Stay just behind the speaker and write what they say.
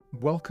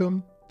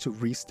Welcome to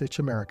Restitch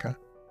America,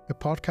 a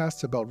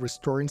podcast about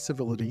restoring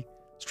civility,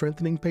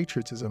 strengthening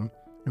patriotism,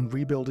 and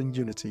rebuilding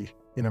unity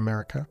in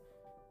America.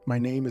 My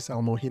name is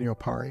Almohine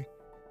Opari.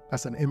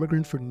 As an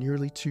immigrant for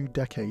nearly 2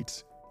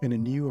 decades and a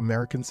new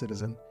American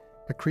citizen,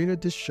 I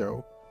created this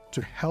show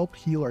to help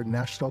heal our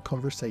national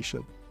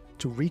conversation,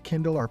 to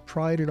rekindle our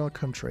pride in our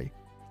country,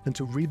 and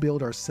to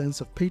rebuild our sense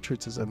of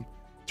patriotism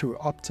through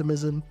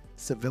optimism,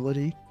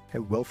 civility,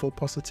 and willful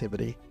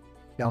positivity.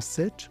 Now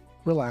sit,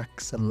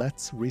 relax, and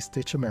let's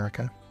restitch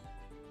America.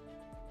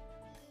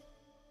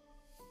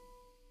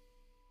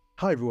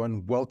 Hi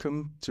everyone,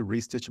 welcome to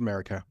Restitch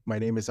America. My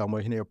name is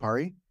Almohine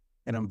Opari,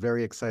 and I'm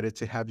very excited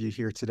to have you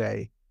here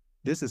today.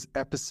 This is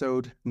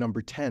episode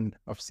number 10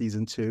 of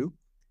season 2,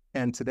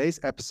 and today's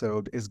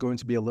episode is going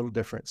to be a little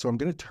different. So I'm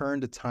going to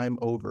turn the time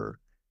over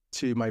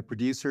to my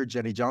producer,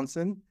 Jenny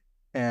Johnson,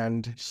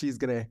 and she's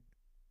going to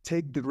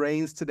take the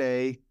reins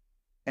today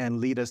and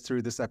lead us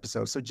through this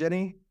episode. So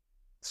Jenny,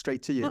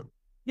 straight to you.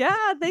 Yeah,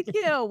 thank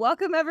you.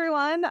 Welcome,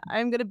 everyone.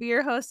 I'm going to be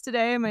your host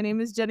today. My name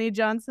is Jenny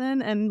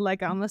Johnson, and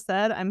like Alma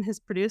said, I'm his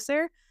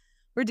producer.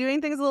 We're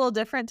doing things a little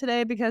different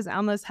today because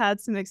Alma's had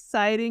some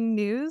exciting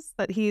news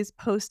that he's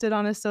posted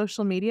on his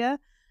social media.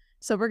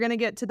 So we're going to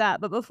get to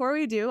that. But before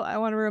we do, I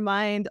want to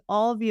remind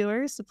all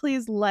viewers to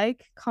please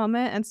like,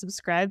 comment, and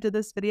subscribe to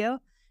this video.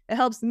 It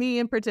helps me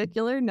in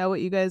particular know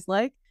what you guys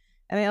like.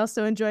 And I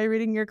also enjoy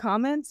reading your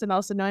comments and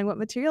also knowing what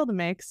material to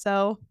make.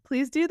 So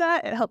please do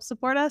that. It helps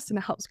support us and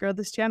it helps grow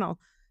this channel.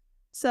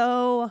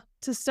 So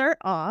to start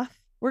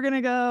off, we're going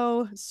to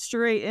go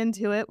straight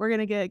into it. We're going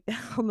to get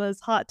Alma's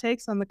hot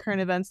takes on the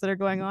current events that are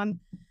going on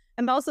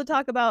and also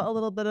talk about a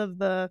little bit of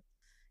the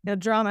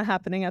drama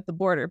happening at the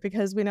border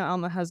because we know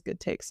Alma has good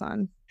takes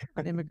on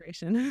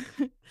immigration.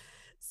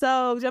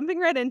 So jumping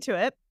right into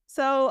it.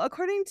 So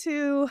according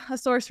to a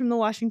source from the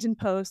Washington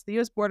Post, the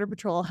U.S. Border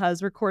Patrol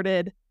has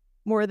recorded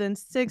more than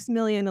 6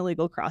 million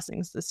illegal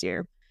crossings this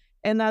year.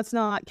 And that's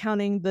not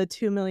counting the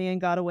 2 million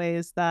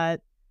gotaways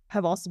that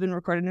have also been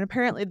recorded. And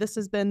apparently this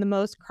has been the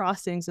most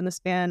crossings in the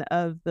span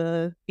of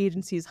the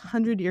agency's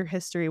 100-year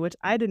history, which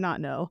I did not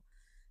know.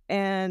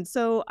 And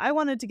so I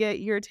wanted to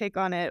get your take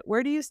on it.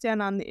 Where do you stand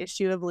on the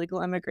issue of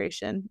illegal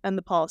immigration and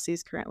the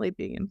policies currently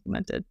being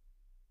implemented?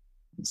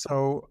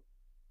 So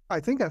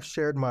I think I've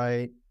shared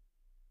my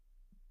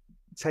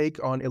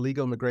take on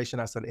illegal immigration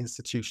as an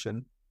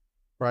institution,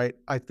 right?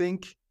 I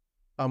think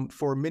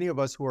for many of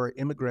us who are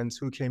immigrants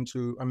who came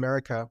to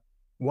America,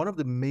 one of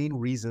the main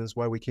reasons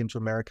why we came to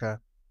America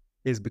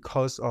is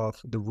because of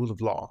the rule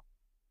of law.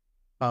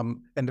 And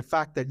the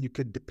fact that you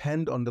could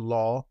depend on the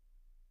law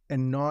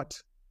and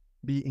not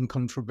be in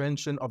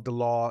contravention of the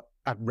law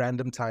at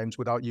random times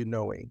without you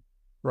knowing,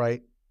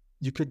 right?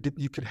 You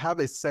could have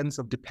a sense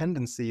of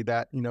dependency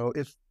that,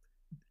 if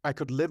I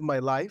could live my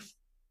life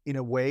in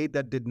a way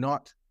that did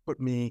not put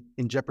me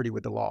in jeopardy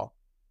with the law.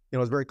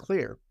 It's very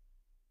clear.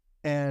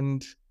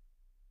 And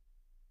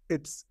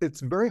it's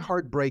very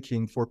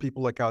heartbreaking for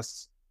people like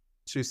us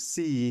to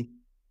see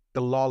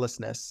the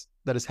lawlessness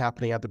that is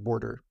happening at the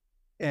border.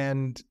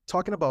 And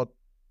talking about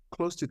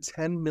close to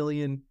 10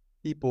 million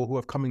people who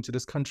have come into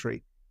this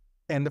country.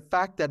 And the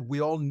fact that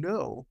we all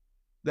know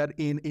that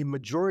in a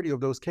majority of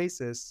those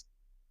cases,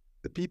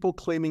 the people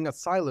claiming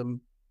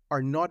asylum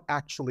are not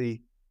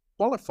actually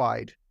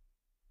qualified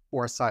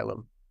for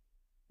asylum.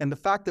 And the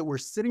fact that we're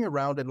sitting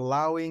around and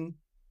allowing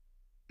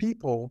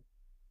people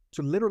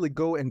to literally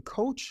go and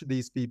coach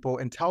these people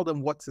and tell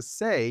them what to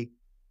say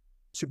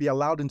to be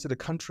allowed into the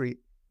country.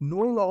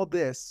 Knowing all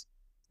this,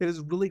 it is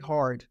really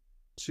hard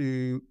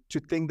to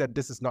think that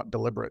this is not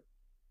deliberate.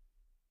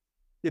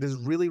 It is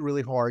really,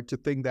 really hard to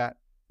think that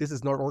this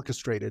is not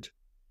orchestrated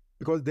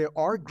because there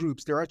are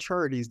groups, there are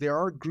charities, there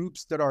are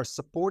groups that are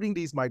supporting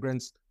these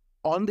migrants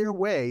on their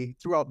way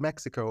throughout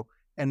Mexico.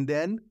 And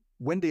then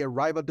when they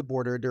arrive at the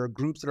border, there are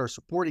groups that are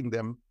supporting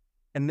them.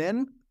 And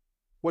then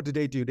what do?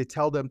 They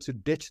tell them to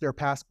ditch their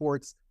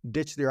passports,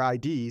 ditch their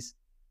IDs,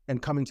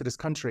 and come into this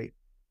country.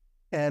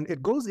 And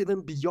it goes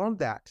even beyond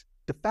that.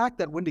 The fact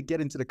that when they get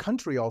into the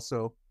country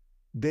also,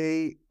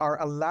 they are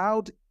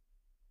allowed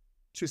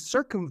to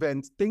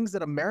circumvent things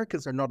that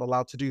Americans are not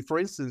allowed to do. For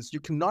instance, you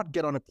cannot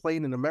get on a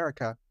plane in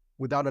America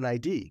without an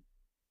ID.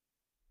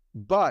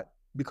 But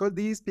because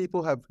these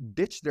people have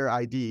ditched their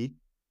ID,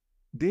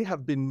 they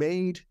have been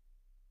made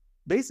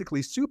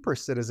basically super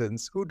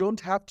citizens who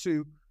don't have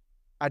to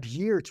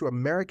adhere to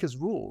America's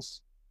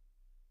rules.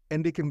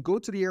 And they can go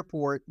to the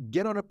airport,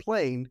 get on a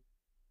plane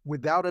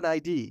without an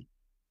ID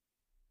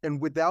and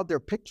without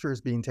their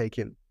pictures being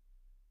taken.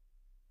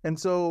 And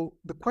so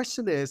the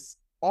question is,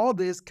 all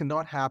this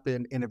cannot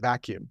happen in a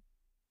vacuum.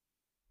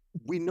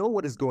 We know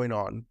what is going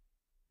on.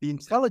 The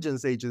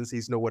intelligence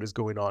agencies know what is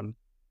going on.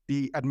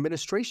 The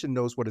administration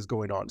knows what is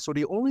going on. So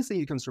the only thing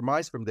you can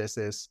surmise from this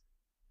is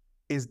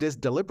this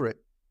deliberate?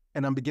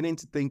 And I'm beginning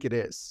to think it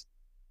is.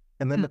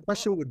 And then the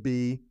question would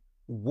be,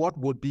 what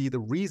would be the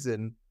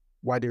reason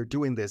why they're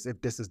doing this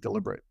if this is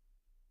deliberate?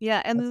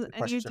 Yeah, and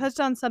you touched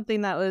on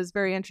something that was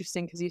very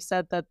interesting because you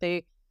said that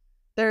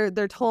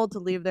they're told to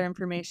leave their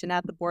information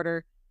at the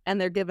border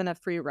and they're given a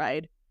free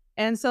ride.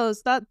 And so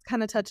that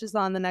kind of touches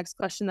on the next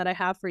question that I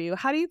have for you.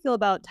 How do you feel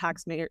about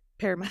taxpayer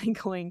money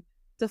going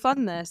to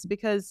fund this?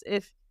 Because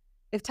if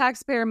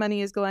taxpayer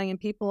money is going and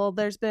people,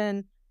 there's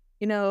been,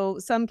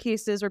 some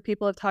cases where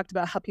people have talked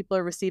about how people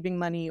are receiving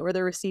money or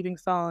they're receiving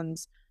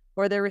phones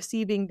or they're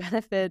receiving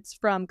benefits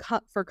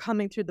for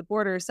coming through the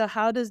border. So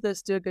how does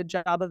this do a good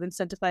job of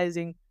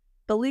incentivizing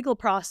the legal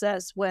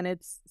process when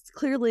it's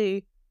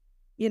clearly,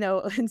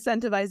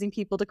 incentivizing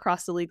people to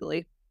cross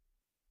illegally?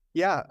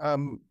 Yeah,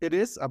 it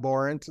is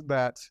abhorrent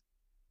that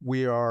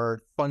we are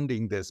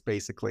funding this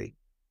basically.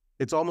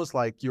 It's almost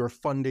like you're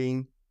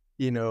funding,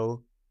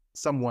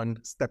 someone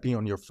stepping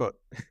on your foot,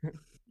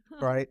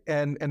 right?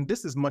 And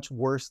this is much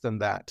worse than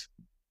that.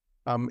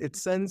 It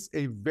sends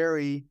a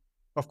very,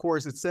 of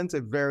course, it sends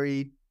a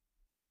very,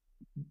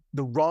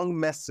 the wrong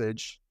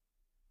message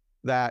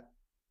that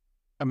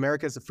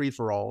America is a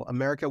free-for-all.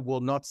 America will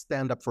not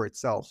stand up for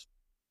itself.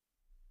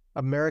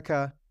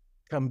 America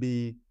can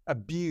be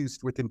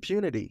abused with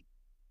impunity.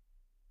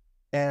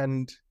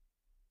 And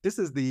this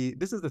is the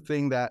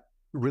thing that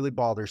really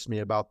bothers me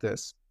about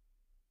this.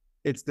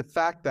 It's the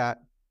fact that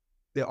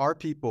there are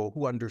people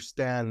who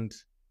understand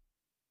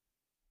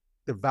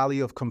the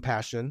value of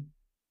compassion,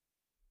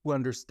 who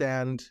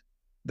understand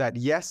that,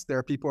 yes, there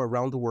are people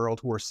around the world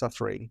who are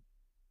suffering,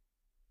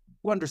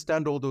 who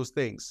understand all those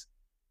things.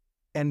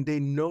 And they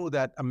know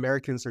that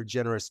Americans are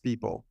generous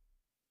people.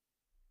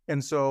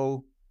 And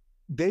so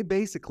they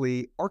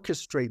basically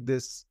orchestrate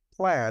this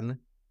plan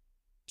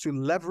to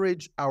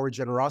leverage our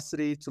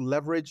generosity, to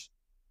leverage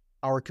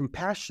our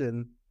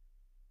compassion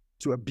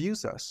to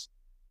abuse us.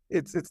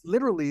 It's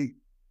literally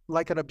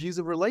like an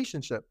abusive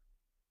relationship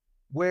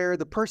where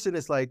the person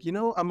is like,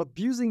 I'm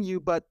abusing you,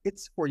 but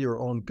it's for your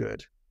own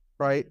good,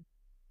 right?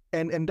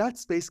 And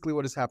that's basically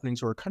what is happening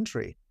to our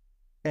country.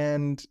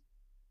 And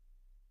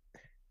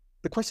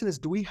the question is,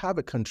 do we have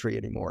a country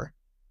anymore?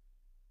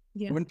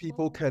 Yeah. When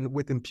people can,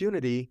 with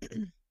impunity,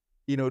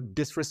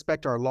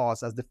 disrespect our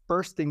laws, as the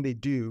first thing they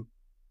do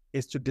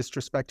is to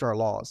disrespect our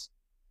laws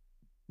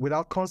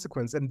without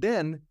consequence. And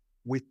then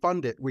we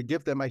fund it. We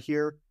give them, I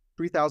hear,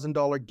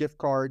 $3,000 gift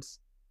cards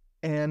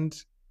and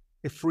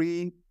a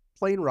free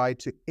plane ride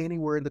to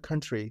anywhere in the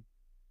country.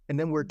 And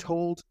then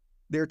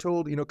they're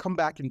told, come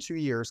back in 2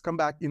 years, come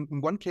back. In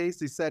one case,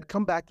 they said,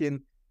 come back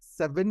in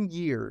 7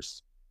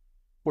 years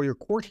for your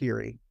court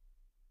hearing.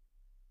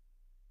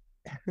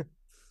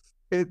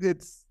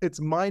 It's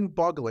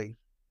mind-boggling.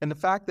 And the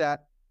fact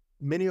that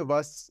many of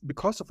us,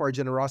 because of our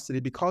generosity,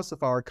 because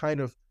of our kind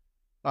of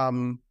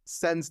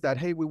sense that,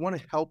 hey, we want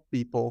to help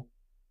people,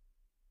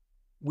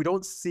 we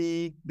don't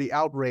see the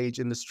outrage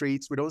in the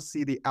streets. We don't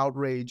see the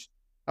outrage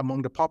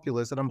among the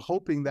populace. And I'm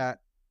hoping that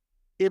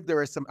if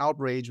there is some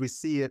outrage, we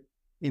see it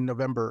in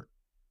November.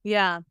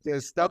 Yeah.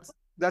 Because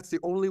that's the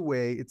only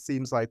way it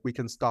seems like we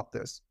can stop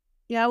this.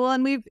 Yeah, well,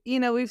 and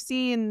we've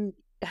seen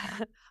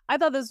I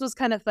thought this was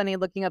kind of funny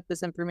looking up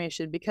this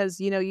information because,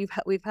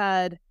 we've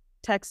had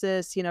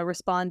Texas,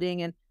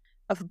 responding and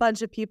a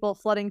bunch of people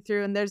flooding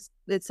through, and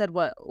it said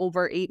what,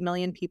 over 8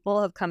 million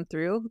people have come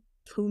through.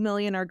 2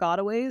 million are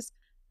gotaways.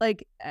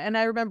 And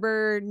I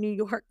remember New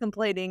York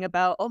complaining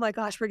about, oh my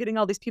gosh, we're getting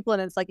all these people.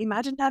 And it's like,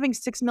 imagine having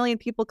 6 million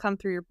people come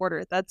through your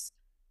border. That's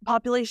a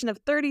population of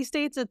 30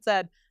 states, it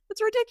said.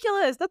 That's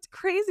ridiculous. That's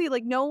crazy.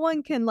 No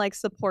one can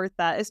support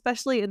that,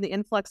 especially in the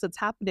influx that's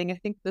happening. I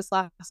think this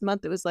last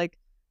month, it was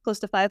close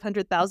to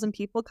 500,000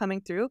 people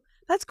coming through.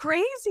 That's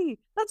crazy.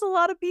 That's a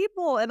lot of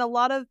people and a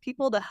lot of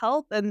people to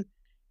help. And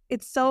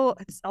it's a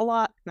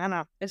lot.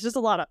 No, it's just a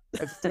lot of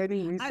It's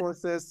draining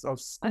resources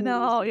of schools. I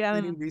know, yeah.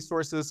 Draining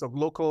resources of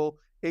local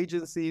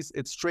agencies.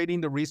 It's draining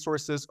the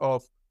resources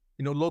of,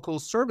 local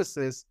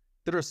services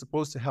that are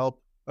supposed to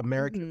help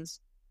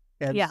Americans.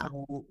 Mm-hmm. And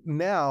so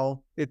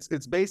now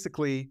it's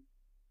basically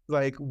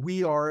like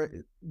we are,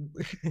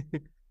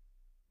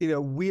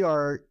 we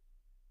are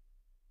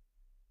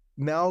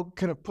now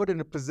kind of put in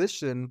a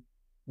position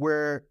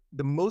where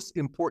the most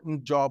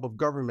important job of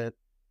government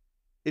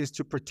is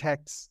to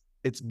protect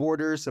its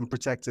borders and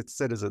protect its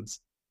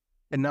citizens.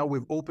 And now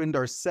we've opened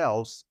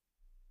ourselves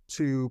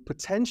to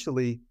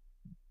potentially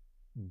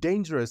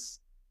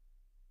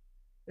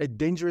a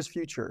dangerous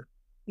future.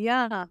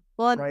 Yeah.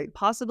 Well, right?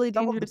 Possibly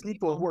dangerous. Some of the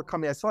people who are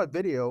coming, I saw a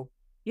video.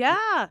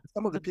 Yeah.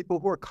 Some of the people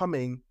who are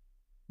coming,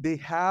 there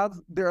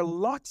are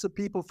lots of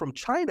people from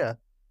China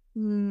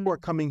who are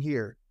coming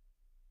here.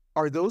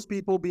 Are those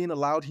people being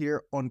allowed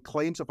here on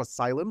claims of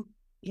asylum?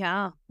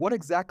 Yeah. What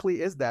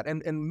exactly is that?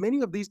 And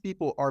many of these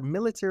people are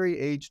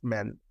military-aged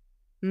men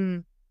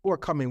who are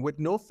coming with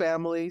no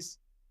families,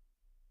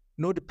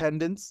 no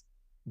dependents.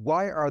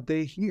 Why are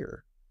they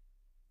here?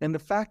 And the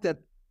fact that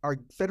our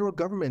federal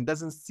government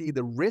doesn't see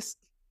the risk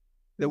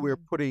that we're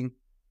putting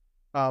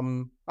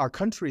our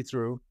country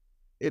through,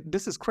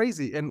 this is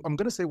crazy. And I'm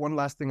going to say one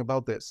last thing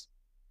about this.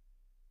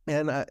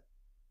 And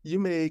you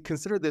may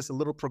consider this a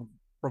little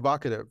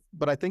provocative,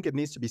 but I think it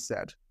needs to be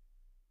said.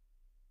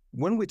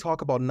 When we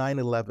talk about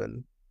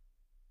 9/11,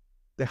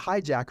 the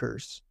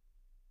hijackers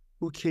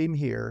who came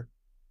here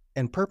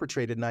and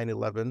perpetrated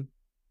 9/11,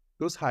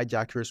 those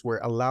hijackers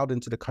were allowed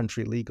into the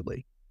country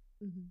legally.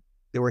 Mhm.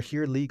 They were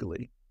here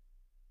legally.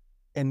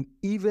 And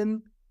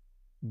even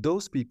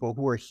those people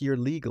who are here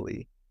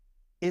legally,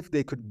 if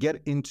they could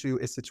get into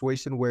a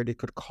situation where they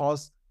could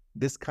cause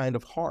this kind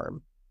of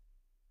harm,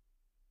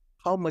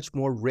 how much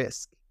more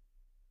risk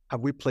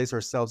have we placed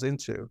ourselves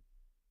into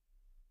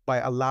by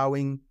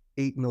allowing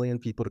 8 million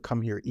people to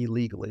come here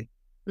illegally?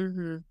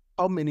 Mhm.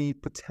 How many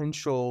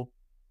potential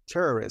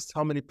terrorists,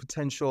 how many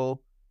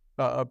potential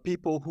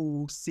people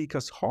who seek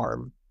us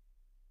harm,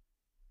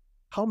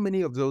 how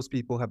many of those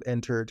people have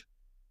entered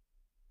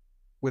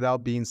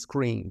without being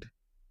screened?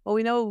 Well,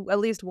 we know at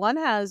least one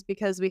has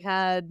because we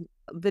had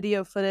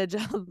video footage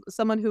of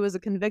someone who was a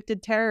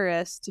convicted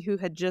terrorist who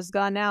had just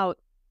gone out,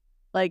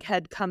 like,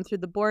 had come through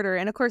the border,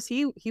 and of course,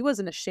 he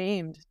wasn't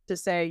ashamed to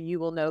say, "You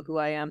will know who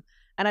I am,"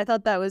 and I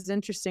thought that was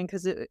interesting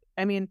 'cause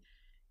I mean,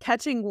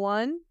 catching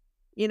one,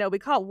 we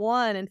caught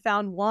one and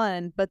found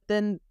one, but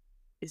then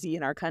is he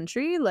in our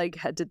country? Like,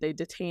 did they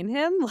detain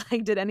him?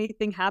 Like, did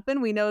anything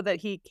happen? We know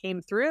that he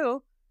came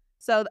through.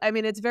 So, I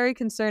mean, it's very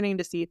concerning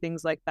to see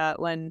things like that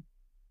when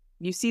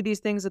you see these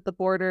things at the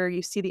border,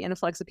 you see the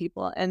influx of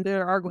people, and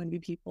there are going to be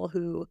people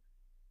who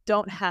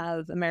don't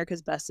have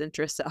America's best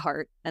interests at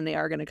heart, and they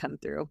are going to come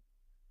through.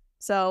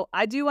 So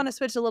I do want to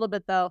switch a little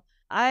bit though.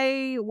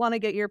 I want to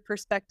get your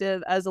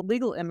perspective as a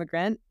legal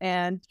immigrant,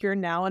 and you're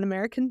now an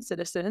American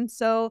citizen.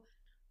 So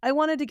I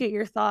wanted to get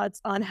your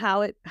thoughts on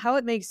how it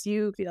makes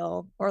you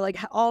feel, or like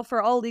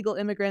all legal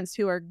immigrants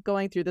who are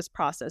going through this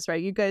process,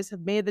 right? You guys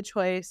have made the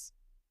choice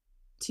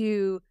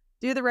to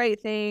do the right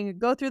thing,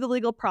 go through the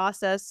legal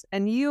process,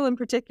 and you in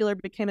particular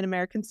became an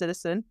American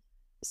citizen.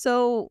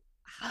 So,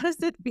 how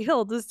does it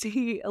feel to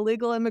see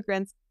illegal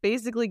immigrants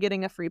basically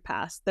getting a free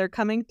pass? They're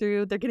coming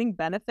through, they're getting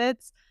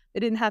benefits. They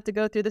didn't have to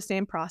go through the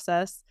same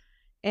process.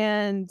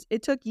 And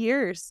it took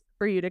years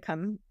for you to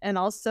come. And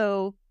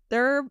also,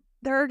 there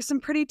are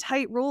some pretty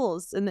tight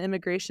rules in the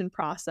immigration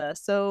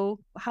process. So,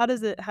 how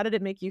did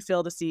it make you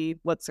feel to see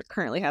what's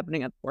currently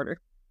happening at the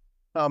border?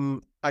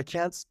 I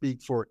can't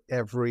speak for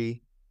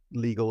every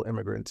legal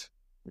immigrant,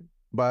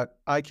 but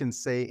I can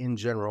say in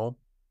general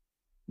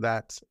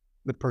that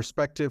the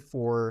perspective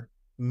for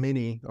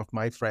many of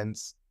my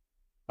friends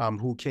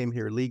who came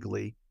here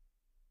legally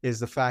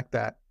is the fact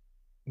that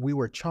we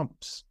were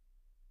chumps,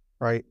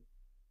 right?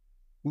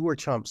 We were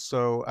chumps.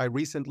 So I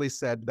recently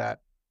said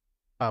that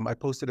I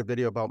posted a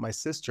video about my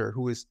sister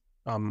who is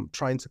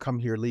trying to come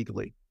here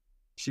legally.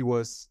 She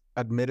was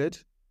admitted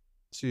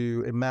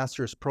to a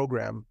master's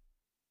program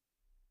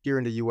here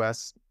in the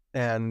US,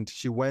 and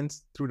she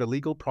went through the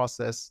legal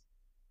process.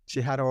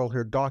 She had all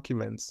her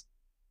documents.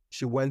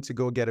 She went to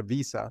go get a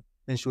visa,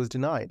 and she was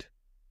denied.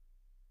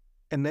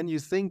 And then you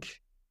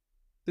think,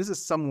 this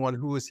is someone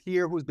who is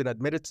here, who's been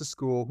admitted to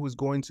school, who's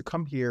going to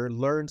come here,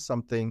 learn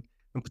something,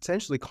 and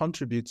potentially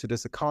contribute to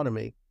this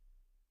economy.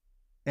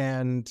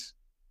 And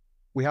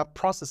we have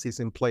processes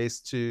in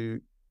place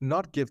to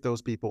not give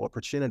those people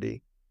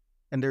opportunity.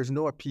 And there's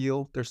no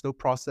appeal, there's no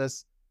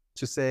process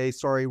to say,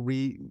 sorry,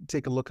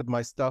 take a look at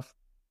my stuff.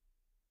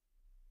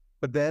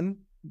 But then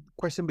the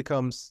question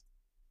becomes,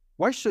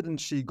 why shouldn't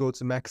she go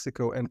to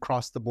Mexico and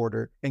cross the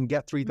border and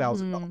get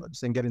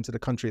 $3,000 and get into the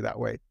country that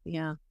way?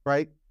 Yeah.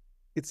 Right?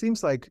 It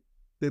seems like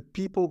the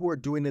people who are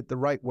doing it the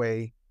right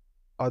way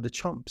are the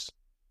chumps.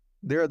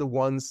 They're the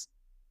ones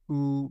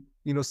who,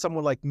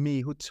 someone like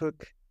me who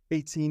took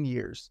 18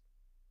 years.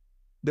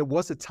 There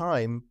was a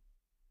time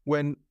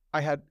when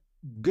I had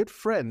good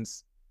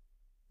friends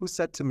who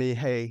said to me,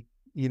 hey,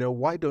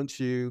 why don't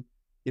you,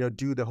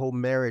 do the whole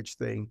marriage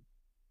thing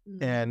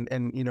and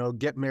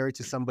get married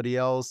to somebody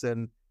else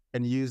and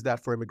use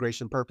that for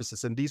immigration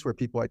purposes. And these were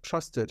people I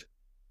trusted.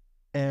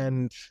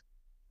 And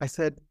I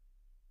said,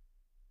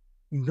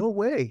 no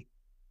way.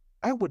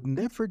 I would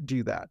never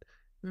do that.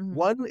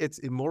 One, it's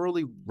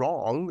immorally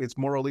wrong. It's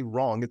morally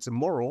wrong. It's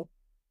immoral.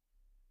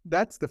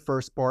 That's the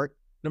first part.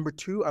 Number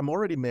two, I'm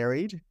already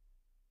married.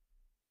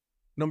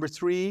 Number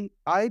three,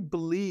 I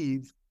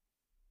believe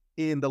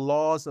in the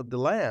laws of the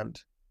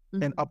land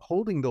and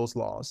upholding those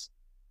laws.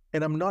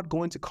 And I'm not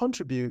going to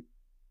contribute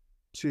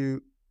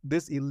to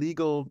this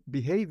illegal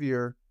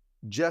behavior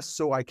just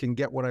so I can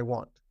get what I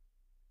want.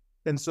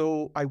 And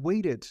so I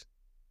waited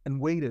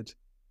and waited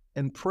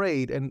and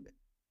prayed. And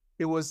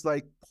it was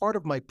like part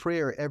of my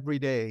prayer every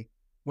day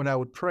when I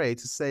would pray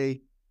to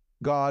say,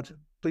 God,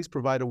 please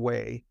provide a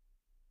way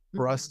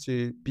for us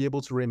to be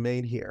able to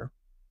remain here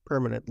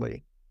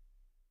permanently.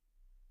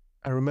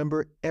 I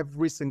remember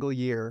every single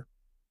year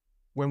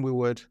when we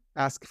would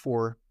ask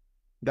for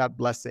that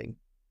blessing.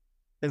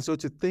 And so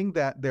to think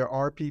that there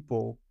are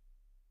people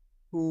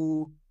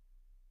who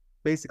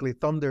basically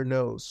thumbed their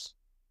nose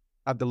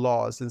at the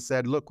laws and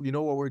said, look, you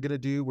know what we're going to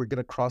do? We're going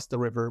to cross the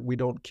river. We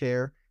don't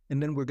care.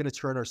 And then we're going to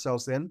turn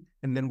ourselves in,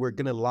 and then we're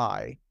going to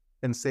lie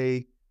and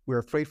say we're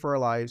afraid for our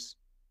lives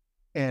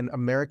and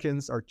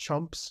Americans are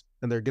chumps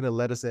and they're going to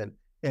let us in.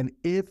 And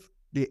if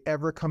they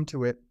ever come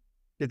to it,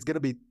 it's going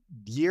to be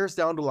years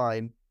down the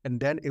line, and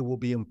then it will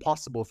be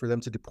impossible for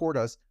them to deport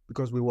us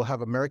because we will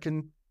have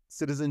American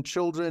citizen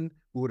children.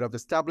 We would have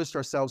established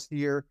ourselves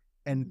here,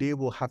 and they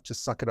will have to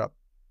suck it up.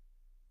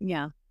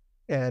 Yeah.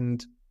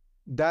 And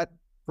that,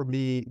 for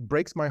me,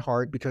 breaks my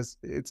heart because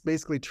it's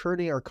basically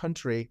turning our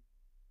country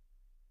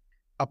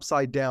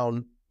upside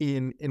down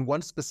in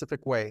one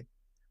specific way.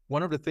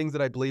 One of the things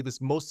that I believe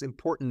is most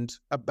important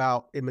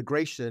about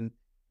immigration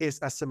is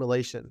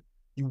assimilation.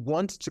 You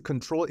want to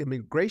control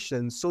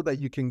immigration so that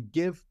you can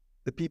give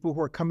the people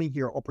who are coming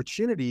here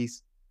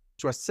opportunities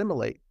to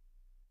assimilate,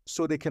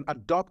 so they can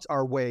adopt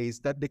our ways,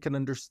 that they can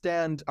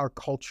understand our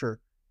culture.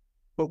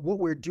 But what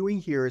we're doing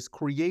here is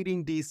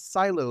creating these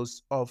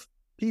silos of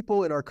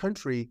people in our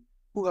country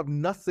who have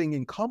nothing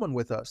in common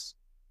with us,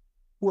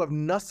 who have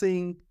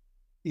nothing,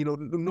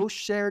 no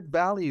shared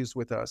values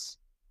with us,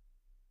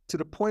 to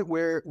the point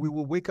where we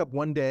will wake up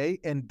one day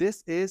and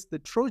this is the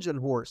Trojan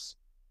horse,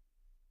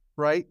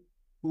 right?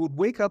 We would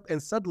wake up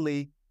and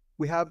suddenly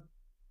we have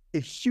a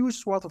huge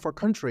swath of our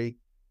country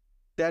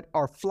that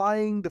are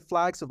flying the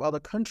flags of other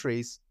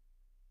countries,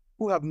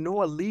 who have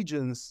no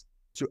allegiance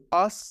to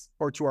us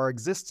or to our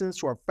existence,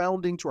 to our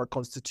founding, to our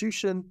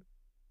constitution,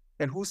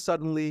 and who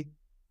suddenly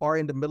are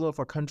in the middle of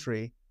our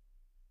country.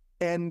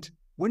 And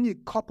when you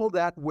couple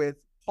that with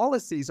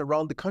policies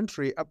around the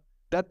country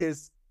that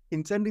is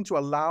intending to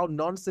allow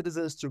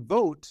non-citizens to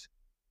vote,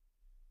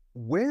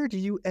 where do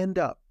you end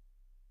up?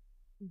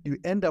 You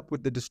end up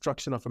with the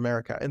destruction of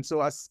America. And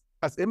so as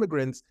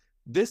immigrants,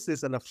 this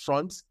is an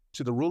affront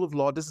to the rule of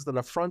law. This is an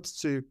affront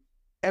to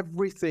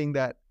everything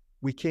that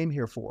we came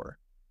here for.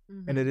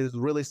 Mm-hmm. And it is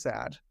really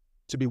sad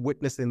to be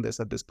witnessing this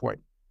at this point.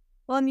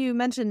 Well, and you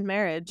mentioned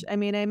marriage. I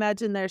mean, I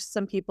imagine there's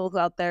some people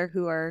out there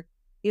who are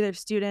either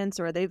students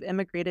or they've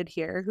immigrated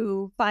here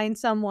who find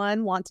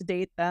someone, want to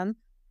date them,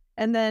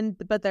 and then,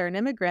 but they're an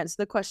immigrant. So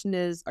the question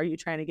is, are you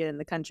trying to get in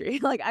the country?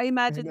 Like, I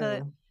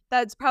imagine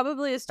that's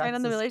probably a strain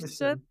on the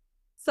relationship.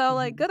 So,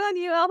 like, good on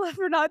you, Alma,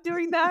 for not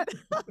doing that.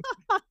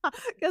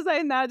 Because I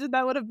imagine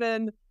that would have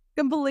been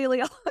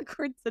completely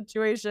awkward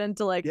situation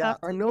to, like, yeah,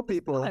 I know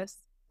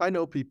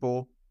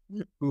people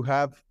who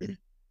have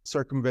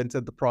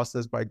circumvented the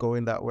process by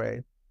going that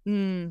way.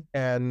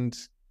 And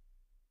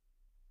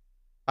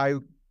I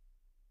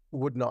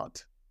would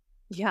not.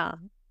 Yeah.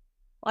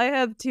 I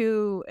have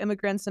 2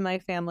 immigrants in my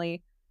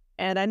family,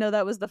 and I know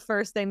that was the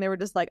first thing. They were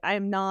just like,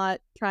 I'm not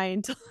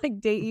trying to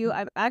like date you.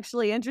 I'm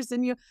actually interested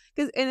in you.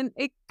 And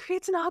it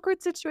creates an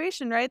awkward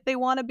situation, right? They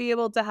want to be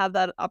able to have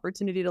that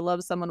opportunity to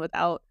love someone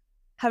without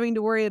having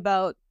to worry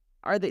about,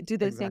 do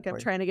they think I'm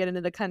trying to get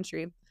into the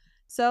country?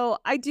 So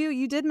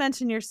you did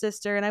mention your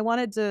sister, and I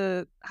wanted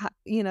to,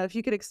 if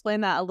you could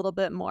explain that a little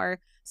bit more.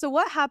 So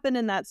what happened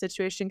in that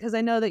situation? Because I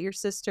know that your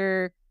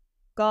sister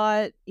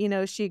got,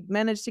 she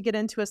managed to get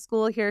into a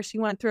school here. She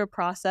went through a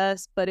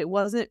process, but it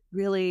wasn't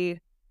really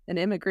an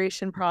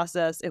immigration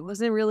process. It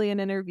wasn't really an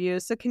interview.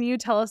 So can you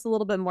tell us a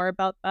little bit more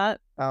about that?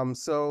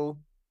 So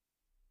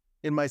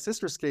in my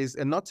sister's case,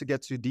 and not to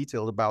get too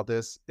detailed about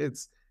this,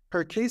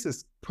 her case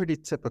is pretty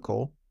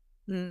typical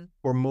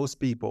for most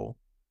people.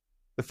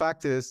 The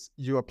fact is,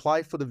 you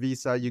apply for the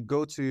visa, you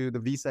go to the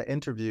visa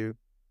interview,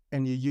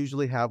 and you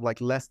usually have like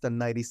less than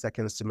 90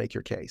 seconds to make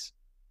your case.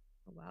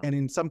 Wow. And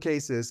in some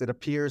cases, it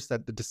appears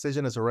that the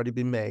decision has already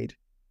been made.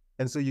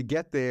 And so you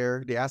get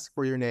there, they ask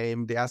for your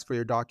name, they ask for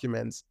your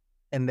documents,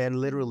 and then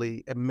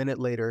literally a minute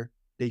later,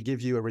 they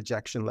give you a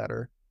rejection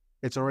letter.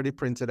 It's already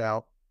printed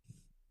out.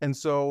 And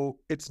so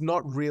it's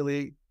not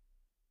really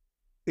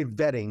a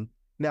vetting.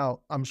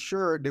 Now, I'm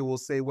sure they will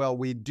say, well,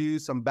 we do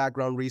some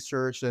background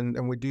research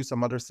and we do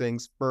some other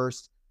things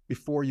first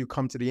before you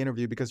come to the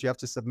interview, because you have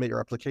to submit your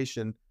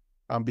application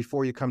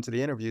before you come to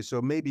the interview.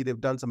 So maybe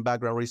they've done some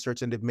background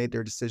research and they've made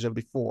their decision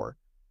before.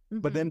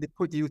 But then they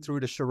put you through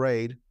the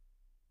charade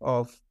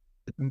of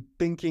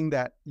thinking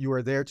that you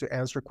are there to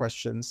answer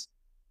questions.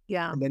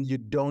 Yeah. And then you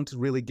don't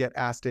really get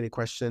asked any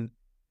question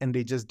and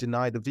they just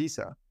deny the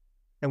visa.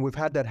 And we've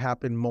had that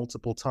happen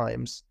multiple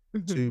times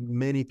to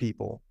many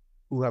people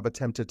who have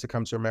attempted to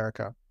come to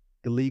America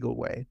the legal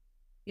way.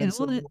 Yeah, and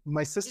so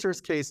my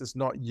sister's case is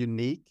not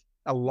unique.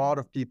 A lot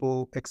of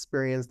people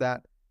experience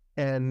that.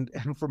 And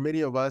for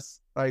many of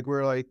us,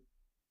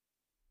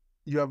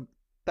 you have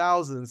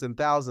thousands and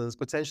thousands,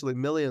 potentially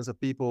millions of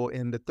people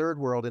in the third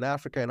world, in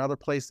Africa and other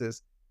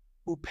places,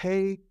 who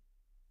pay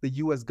the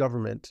US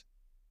government,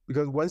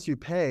 because once you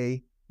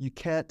pay, you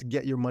can't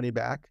get your money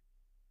back,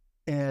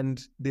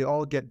 and they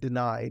all get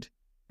denied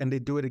and they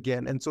do it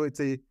again. And so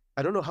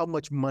I don't know how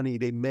much money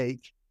they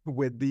make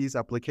with these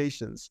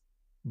applications,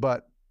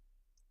 but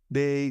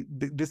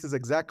this is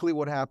exactly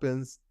what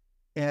happens.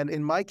 And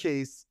in my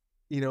case,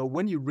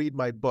 when you read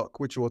my book,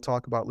 which we'll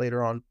talk about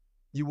later on,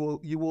 you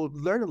will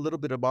learn a little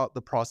bit about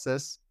the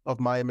process of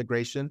my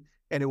immigration,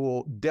 and it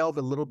will delve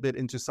a little bit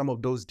into some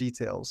of those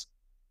details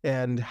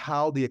and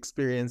how the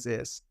experience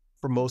is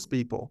for most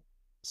people.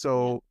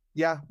 So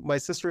yeah, my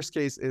sister's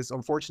case is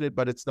unfortunate,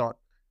 but it's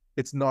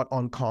not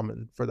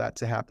uncommon for that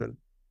to happen.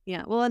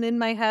 Yeah. Well, and in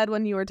my head,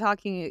 when you were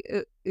talking,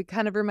 it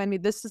kind of reminded me,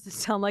 this doesn't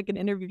sound like an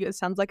interview. It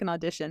sounds like an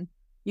audition.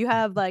 You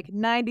have like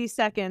 90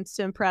 seconds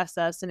to impress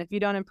us. And if you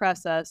don't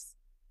impress us,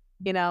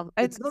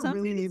 it's not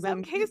really even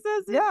some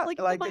cases. Yeah.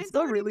 Like it's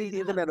not really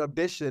even an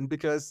audition,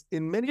 because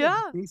in many of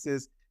the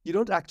cases, you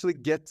don't actually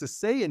get to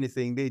say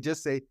anything. They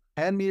just say,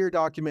 hand me your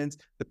documents.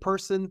 The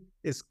person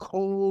is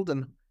cold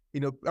and,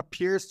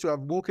 appears to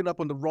have woken up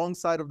on the wrong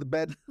side of the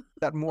bed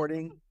that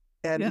morning.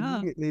 And Yeah.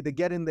 immediately they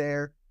get in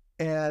there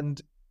and,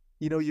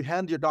 you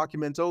hand your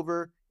documents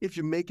over. If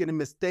you make any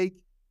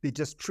mistake, they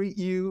just treat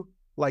you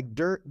like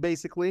dirt,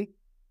 basically.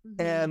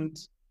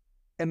 Mhm.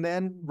 And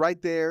then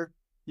right there,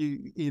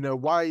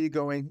 why are you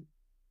going?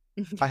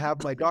 I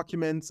have my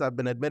documents. I've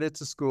been admitted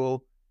to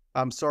school.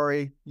 I'm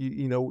sorry.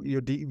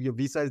 Your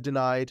visa is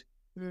denied.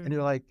 And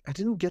you're Mm. like, I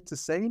didn't get to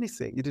say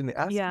anything. You didn't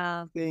ask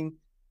Yeah. anything.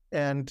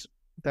 And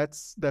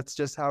that's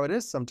just how it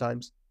is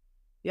sometimes.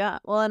 Yeah.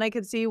 Well, and I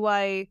could see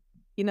why,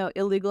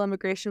 illegal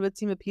immigration would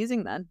seem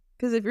appeasing then.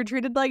 Because if you're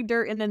treated like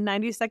dirt in a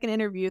 90-second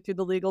interview through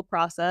the legal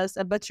process,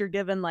 but you're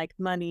given like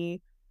money,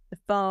 the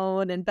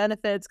phone, and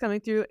benefits coming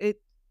through,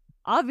 it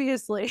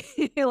obviously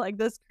like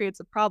this creates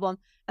a problem.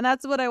 And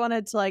that's what I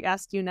wanted to like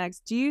ask you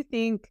next. Do you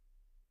think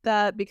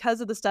that because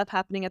of the stuff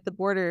happening at the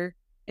border,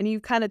 and you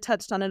kind of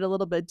touched on it a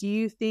little bit, do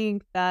you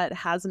think that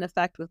has an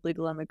effect with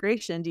legal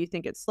immigration? Do you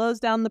think it slows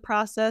down the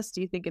process? Do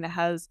you think it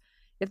has,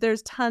 if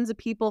there's tons of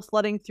people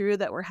flooding through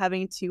that we're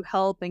having to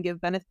help and give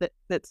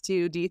benefits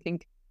to, do you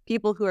think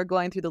people who are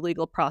going through the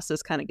legal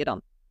process kind of get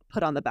on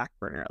put on the back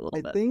burner a little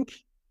I bit? think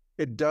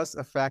it does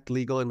affect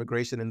legal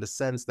immigration in the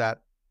sense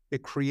that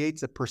it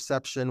creates a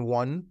perception,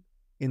 one,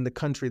 in the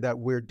country that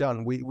we're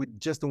done. We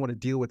just don't want to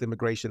deal with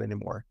immigration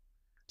anymore.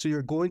 So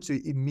you're going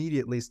to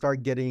immediately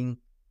start getting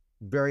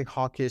very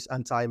hawkish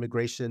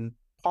anti-immigration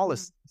Mhm.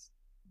 policies,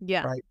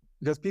 Yeah. right?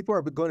 Because people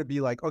are going to be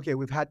like, okay,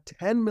 we've had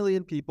 10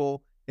 million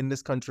people in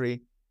this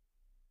country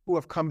who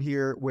have come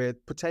here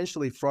with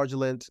potentially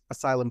fraudulent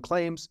asylum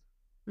claims.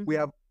 We Mhm.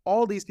 have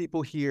all these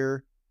people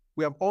here.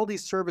 We have all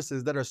these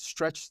services that are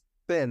stretched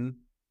thin.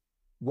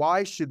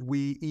 Why should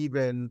we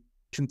even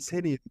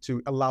continue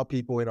to allow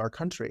people in our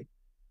country?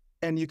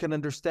 And you can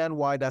understand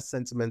why that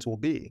sentiment will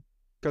be.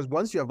 Because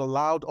once you have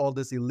allowed all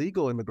this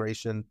illegal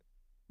immigration,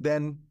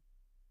 then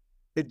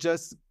it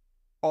just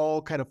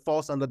all kind of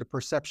falls under the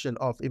perception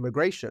of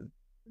immigration.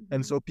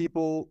 And Mhm. so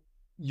people,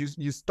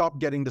 you stop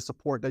getting the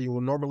support that you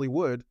will normally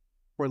would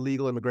for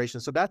legal immigration.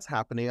 So that's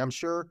happening. I'm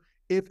sure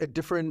if a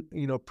different,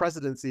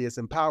 presidency is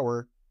in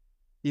power,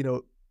 you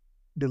know,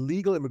 the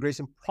legal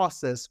immigration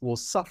process will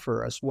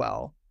suffer as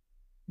well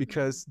Mhm.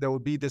 because there will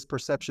be this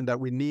perception that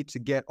we need to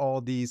get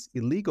all these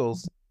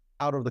illegals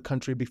out of the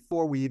country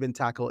before we even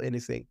tackle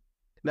anything.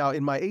 Now,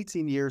 in my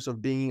 18 years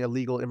of being a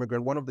legal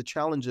immigrant, one of the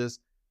challenges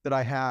that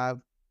I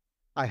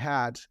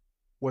had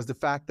was the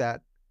fact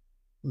that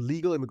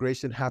legal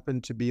immigration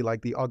happened to be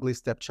like the ugly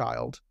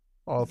stepchild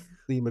of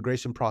the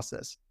immigration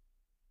process.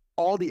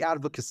 All the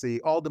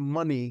advocacy, all the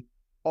money,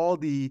 all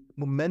the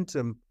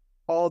momentum,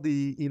 all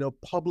the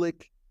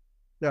public,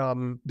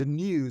 the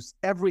news,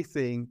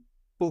 everything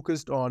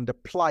focused on the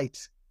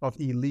plight of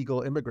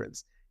illegal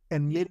immigrants.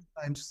 And Yeah. many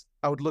times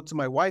I would look to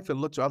my wife and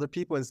look to other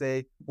people and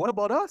say, "What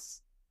about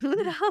us?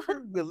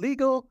 We're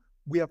legal.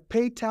 We have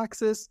paid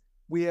taxes.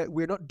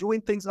 We're not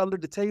doing things under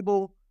the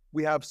table.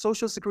 We have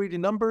social security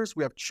numbers.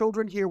 We have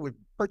children here. We've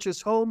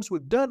purchased homes.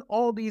 We've done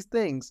all these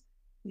things.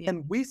 Yeah.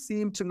 And we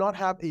seem to not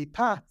have a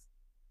path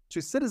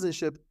to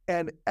citizenship.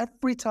 And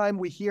every time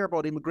we hear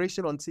about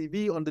immigration on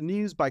TV, on the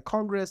news, by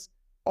Congress,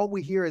 all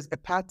we hear is a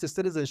path to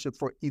citizenship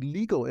for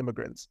illegal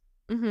immigrants.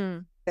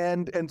 Mhm.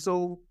 And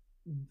so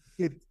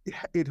it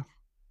it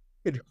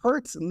it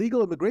hurts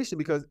legal immigration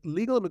because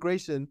legal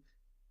immigration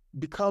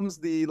becomes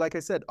the, like I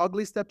said,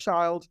 ugly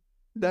stepchild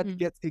that Mhm.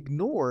 gets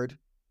ignored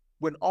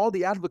when all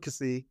the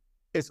advocacy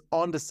is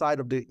on the side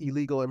of the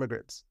illegal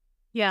immigrants.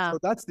 Yeah. So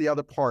that's the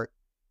other part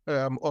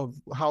of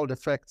how it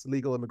affects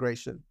legal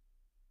immigration.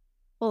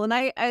 Well, and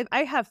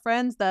I have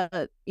friends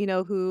that,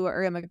 who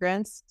are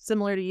immigrants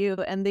similar to you,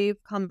 and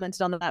they've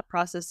commented on that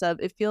process of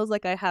it feels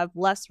like I have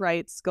less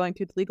rights going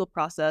through the legal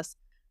process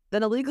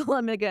than illegal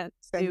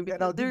immigrants do And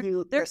because I'll give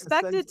you they're a sense.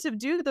 expected to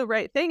do the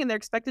right thing and they're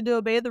expected to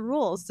obey the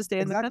rules to stay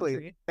in the Exactly.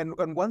 country.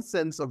 And one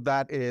sense of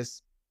that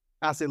is,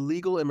 as a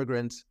legal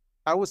immigrant,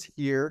 I was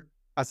here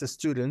as a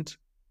student,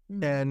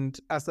 Mhm. and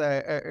as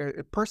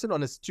a person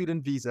on a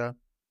student visa,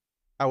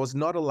 I was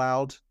not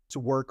allowed to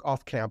work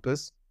off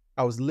campus.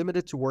 I was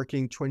limited to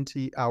working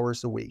 20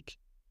 hours a week.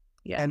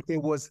 Yeah. And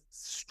it was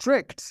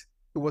strict.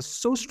 It was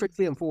so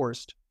strictly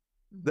enforced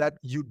Mhm. that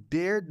you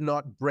dared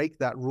not break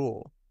that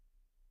rule.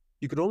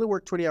 You could only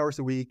work 20 hours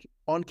a week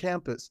on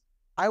campus.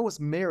 I was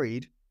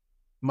married.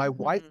 My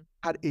wife Mhm.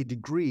 had a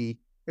degree,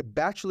 a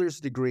bachelor's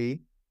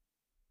degree,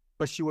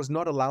 but she was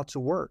not allowed to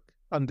work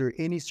under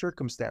any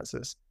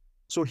circumstances.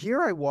 So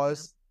here I Yeah.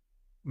 was,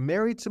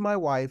 married to my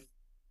wife,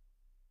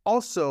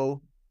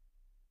 also,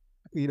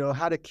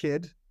 had a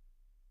kid,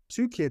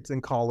 two kids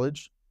in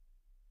college.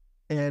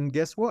 And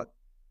guess what?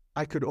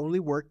 I could only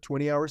work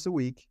 20 hours a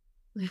week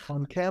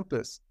on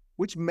campus,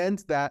 which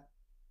meant that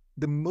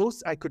the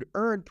most I could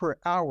earn per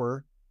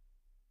hour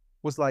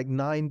was like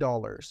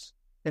 $9.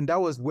 And that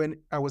was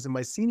when I was in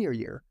my senior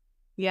year.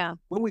 Yeah.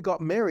 When we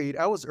got married,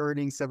 I was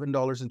earning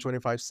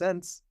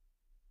 $7.25.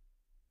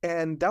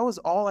 And that was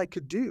all I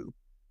could do.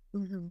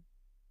 Mhm.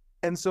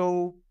 And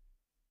so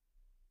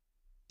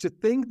to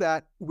think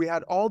that we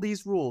had all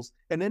these rules.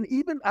 And then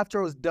even after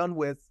I was done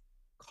with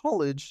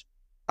college,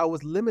 I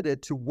was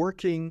limited to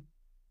working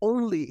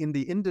only in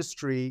the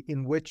industry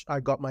in which I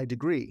got my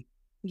degree.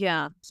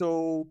 Yeah.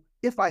 So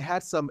if I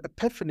had some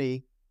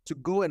epiphany to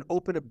go and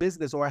open a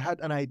business, or I had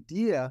an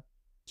idea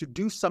to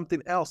do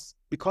something else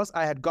because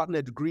I had gotten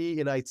a degree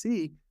in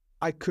IT,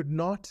 I could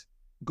not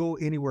go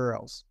anywhere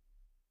else.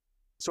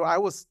 So I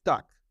was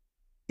stuck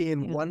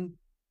in one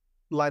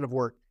line of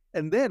work.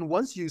 And then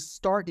once you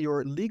start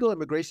your legal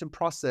immigration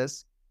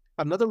process,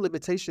 another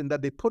limitation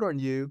that they put on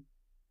you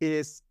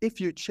is if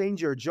you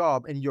change your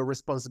job and your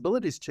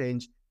responsibilities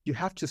change, you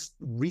have to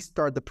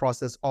restart the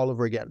process all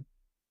over again.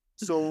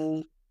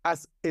 So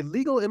as a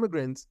legal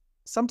immigrant,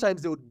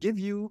 sometimes they would give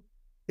you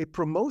a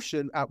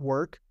promotion at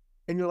work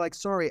and you're like,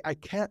 sorry, I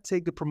can't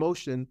take the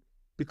promotion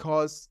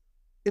because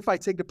if I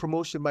take the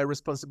promotion, my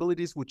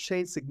responsibilities would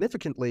change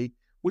significantly,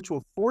 which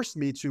will force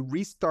me to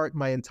restart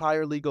my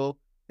entire legal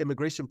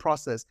immigration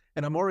process.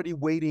 And I'm already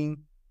waiting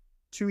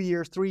 2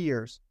 years, 3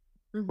 years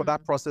for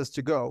that process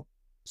to go.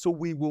 So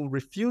we will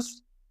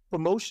refuse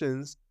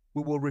promotions,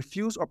 we will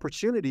refuse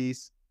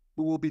opportunities,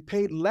 we will be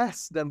paid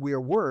less than we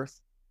are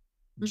worth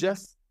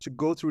just to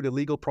go through the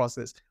legal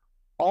process.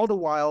 All the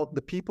while,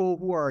 the people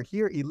who are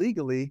here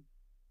illegally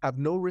have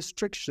no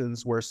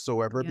restrictions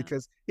whatsoever,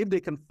 because if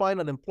they can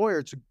find an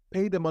employer to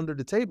pay them under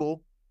the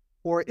table,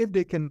 or if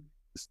they can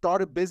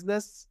start a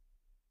business,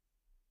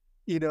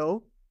 you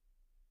know,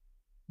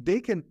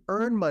 they can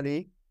earn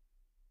money.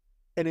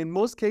 And in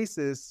most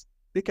cases,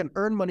 they can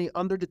earn money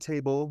under the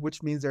table,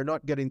 which means they're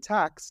not getting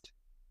taxed.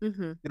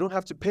 They don't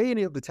have to pay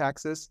any of the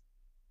taxes,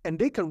 and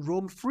they can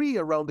roam free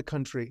around the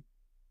country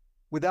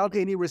without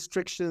any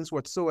restrictions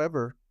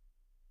whatsoever.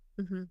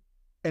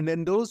 And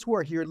then those who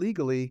are here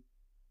legally,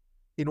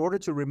 in order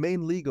to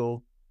remain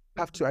legal,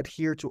 have to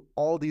adhere to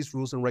all these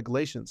rules and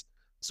regulations.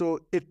 So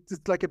it's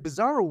like a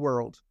bizarre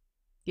world,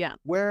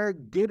 where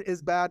good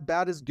is bad,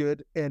 bad is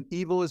good, and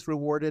evil is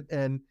rewarded,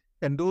 and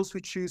those who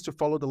choose to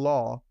follow the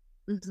law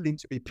seem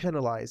to be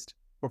penalized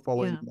for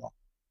following the law.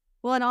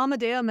 Well, and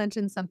Amadeo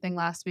mentioned something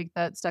last week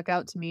that stuck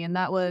out to me, and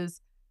that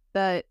was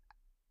that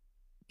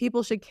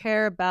people should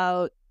care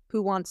about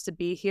who wants to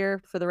be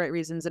here for the right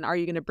reasons, and are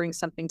you going to bring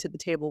something to the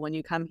table when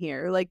you come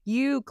here? Like,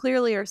 you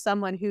clearly are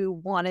someone who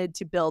wanted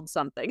to build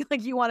something.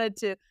 Like, you wanted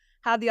to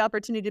have the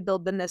opportunity to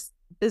build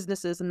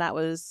businesses, and that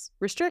was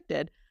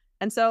restricted.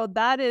 And so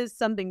that is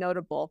something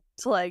notable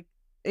to, like,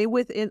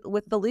 with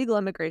the legal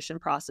immigration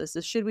process,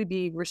 is should we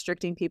be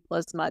restricting people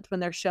as much when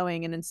they're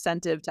showing an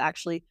incentive to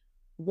actually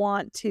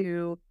want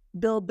to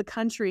build the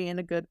country in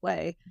a good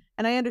way?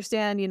 And I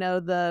understand,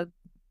 the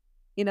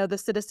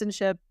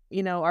citizenship,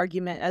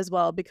 argument as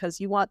well,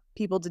 because you want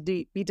people to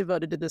be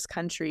devoted to this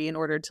country in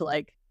order to,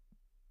 like,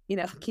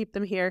 keep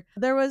them here.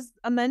 There was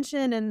a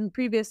mention in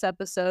previous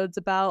episodes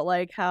about,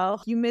 like, how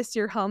you miss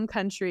your home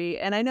country.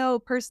 And I know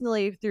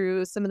personally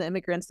through some of the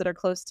immigrants that are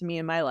close to me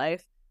in my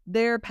life,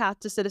 their path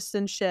to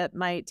citizenship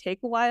might take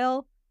a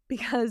while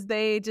because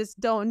they just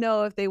don't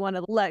know if they want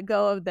to let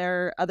go of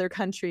their other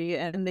country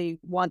and they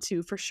want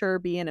to for sure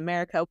be in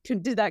America.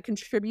 Did that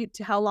contribute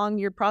to how long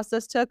your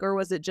process took, or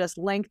was it just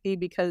lengthy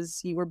because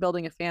you were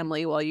building a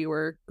family while you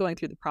were going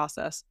through the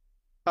process?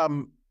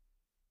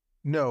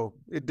 No,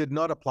 it did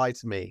not apply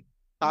to me.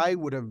 I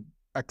would have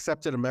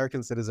accepted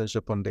American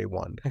citizenship on day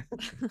one.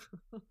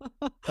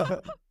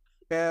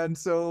 And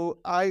so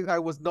I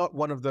was not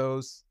one of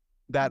those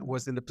that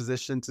was in the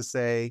position to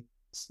say,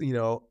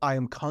 I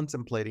am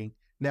contemplating.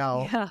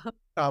 Now,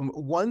 for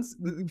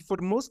the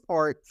most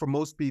part, for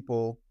most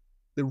people,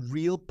 the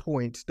real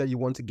point that you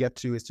want to get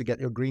to is to get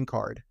your green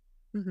card.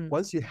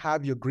 Once you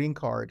have your green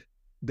card,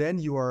 then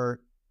you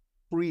are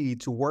free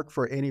to work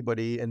for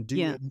anybody and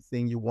do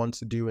anything you want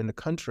to do in the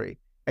country,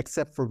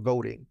 except for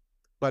voting.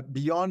 But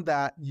beyond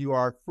that, you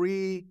are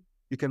free.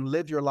 You can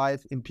live your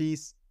life in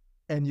peace,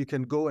 and you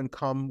can go and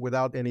come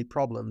without any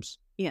problems.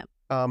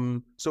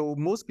 So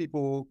most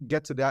people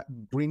get to that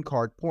green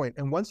card point.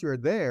 And once you're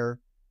there,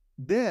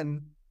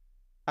 then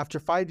after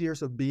 5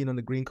 years of being on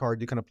the green card,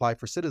 you can apply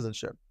for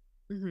citizenship.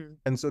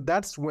 And so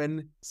that's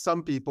when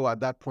some people at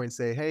that point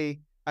say, hey,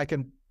 I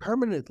can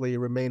permanently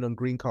remain on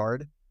green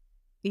card,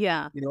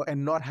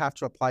 and not have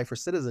to apply for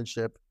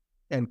citizenship,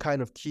 and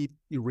kind of keep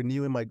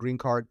renewing my green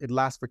card. It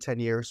lasts for 10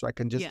 years, so I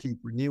can just keep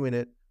renewing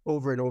it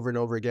over and over and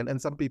over again.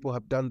 And some people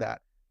have done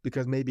that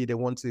because maybe they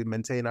want to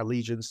maintain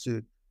allegiance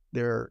to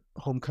their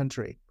home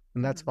country,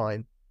 and that's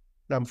fine.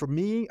 For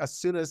me, as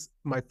soon as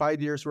my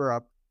 5 years were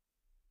up,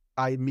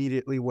 I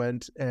immediately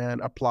went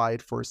and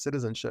applied for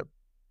citizenship.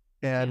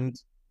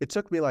 And it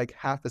took me like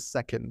half a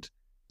second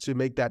to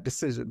make that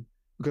decision,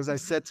 because I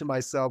said to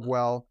myself,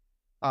 well,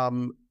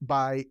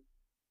 by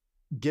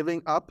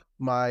giving up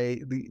my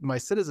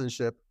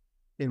citizenship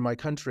in my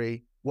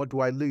country, what do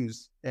I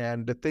lose?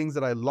 And the things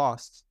that I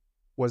lost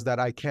was that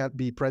I can't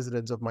be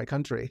president of my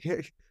country.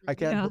 I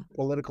can't hold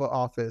political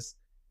office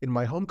in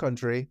my home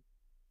country.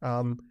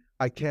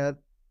 I can't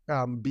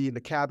be in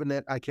the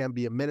cabinet. I can't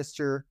be a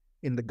minister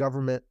in the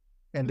government.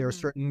 And there are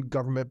certain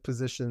government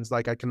positions,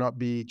 like I cannot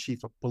be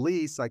chief of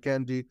police, I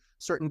can do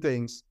certain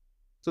things.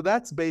 So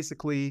that's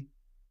basically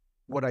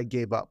what I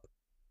gave up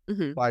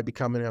by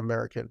becoming an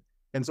American.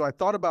 And so I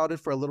thought about it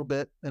for a little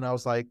bit, and I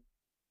was like,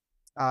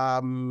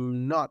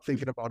 I'm not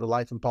thinking about a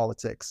life in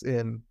politics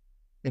in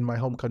my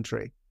home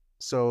country.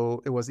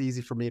 So it was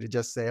easy for me to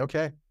just say,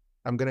 okay,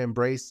 I'm going to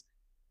embrace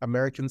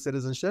American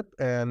citizenship,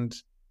 and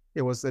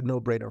it was a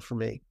no-brainer for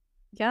me.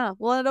 Yeah,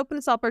 well, it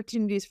opens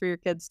opportunities for your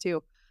kids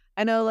too.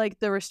 I know, like,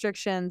 the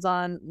restrictions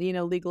on,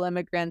 legal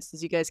immigrants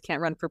is you guys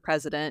can't run for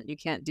president, you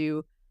can't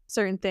do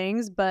certain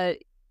things, but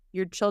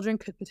your children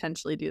could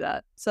potentially do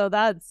that. So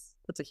that's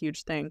a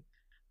huge thing.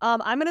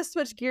 I'm going to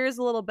switch gears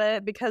a little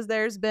bit because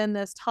there's been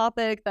this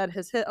topic that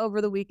has hit over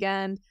the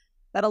weekend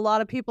that a lot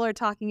of people are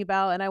talking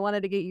about, and I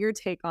wanted to get your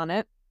take on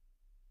it.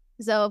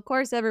 So, of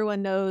course,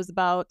 everyone knows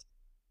about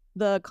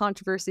the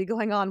controversy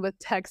going on with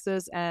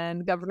Texas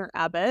and Governor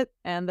Abbott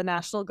and the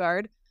National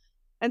Guard.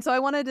 And so I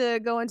wanted to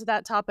go into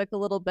that topic a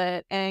little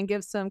bit and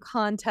give some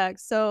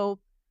context. So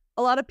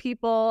a lot of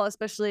people,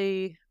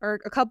 especially, or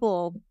a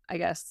couple, I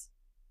guess,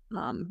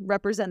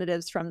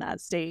 representatives from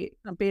that state,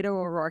 Beto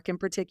O'Rourke in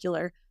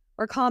particular,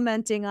 are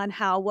commenting on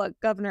how what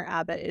Governor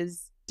Abbott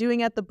is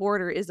doing at the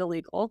border is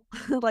illegal.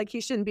 Like,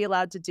 he shouldn't be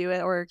allowed to do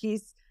it, or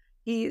he's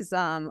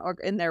or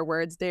in their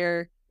words,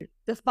 they're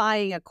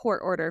defying a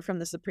court order from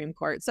the Supreme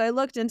Court. So I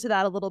looked into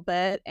that a little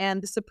bit,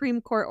 and the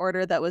Supreme Court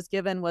order that was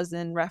given was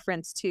in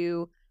reference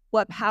to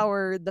what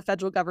power the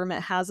federal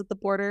government has at the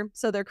border.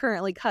 So they're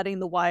currently cutting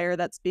the wire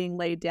that's being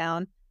laid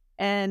down.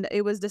 And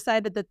it was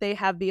decided that they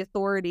have the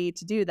authority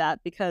to do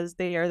that because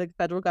they are the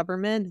federal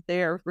government.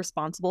 They are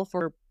responsible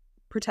for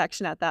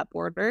protection at that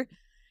border.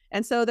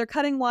 And so they're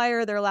cutting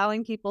wire, they're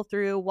allowing people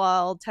through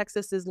while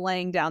Texas is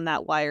laying down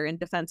that wire in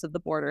defense of the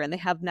border, and they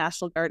have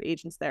National Guard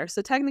agents there.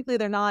 So technically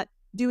they're not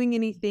doing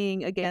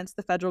anything against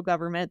the federal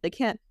government. They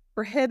can't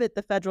prohibit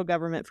the federal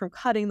government from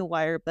cutting the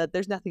wire, but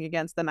there's nothing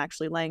against them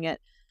actually laying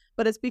it.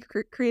 But it's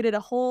created a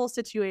whole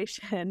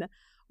situation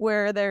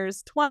where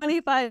there's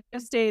 25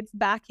 states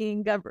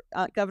backing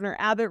Governor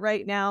Abbott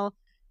right now.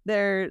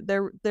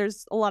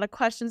 There's a lot of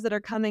questions that are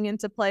coming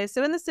into play.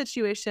 So in the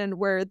situation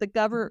where the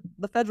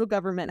federal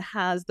government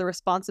has the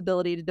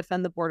responsibility to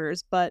defend the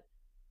borders, but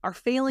are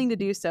failing to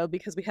do so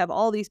because we have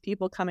all these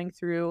people coming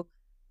through,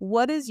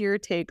 what is your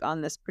take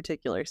on this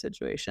particular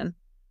situation?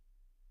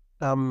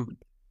 For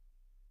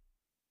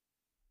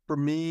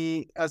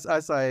me,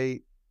 as I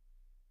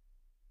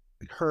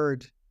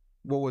heard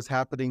what was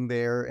happening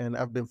there, and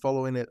I've been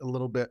following it a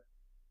little bit,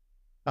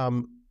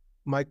 the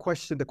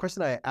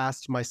question I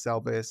asked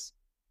myself is,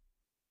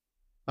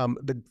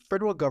 the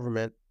federal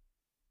government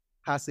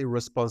has a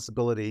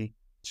responsibility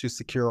to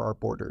secure our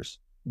borders.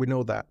 We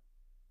know that.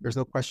 There's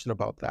no question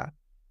about that.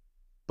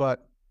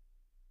 But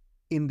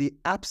in the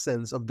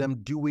absence of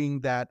them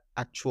doing that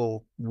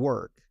actual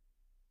work,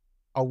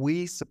 are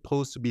we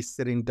supposed to be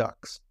sitting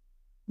ducks?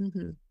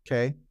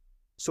 Okay.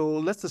 So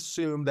let's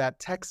assume that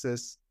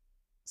Texas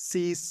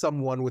sees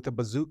someone with a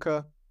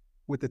bazooka,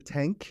 with a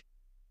tank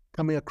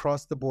coming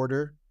across the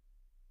border,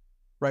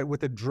 right?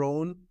 With a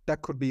drone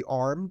that could be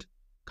armed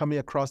coming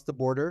across the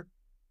border,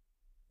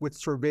 with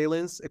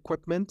surveillance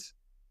equipment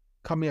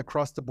coming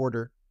across the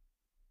border.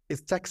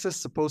 Is Texas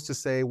supposed to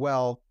say,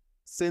 well,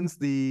 since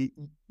the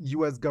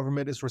US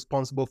government is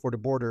responsible for the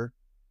border,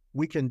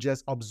 we can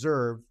just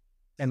observe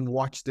and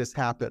watch this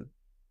happen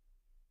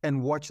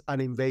and watch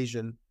an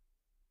invasion?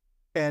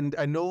 And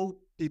I know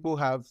people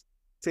have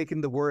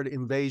taken the word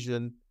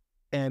invasion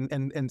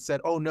and said,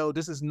 oh no,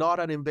 this is not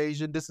an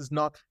invasion. This is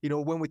not,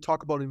 when we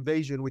talk about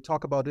invasion, we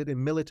talk about it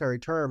in military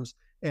terms.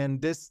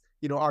 And this,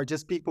 are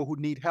just people who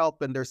need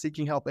help and they're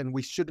seeking help, and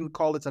we shouldn't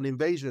call it an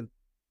invasion.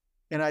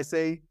 And I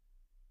say,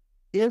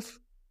 if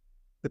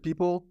the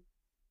people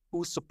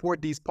who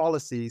support these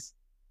policies,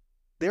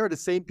 they are the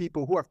same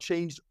people who have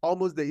changed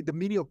almost the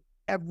meaning of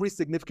every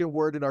significant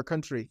word in our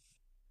country,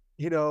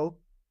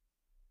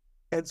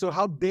 And so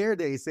how dare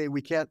they say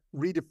we can't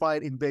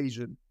redefine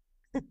invasion,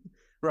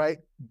 right?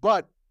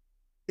 But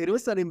it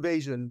is an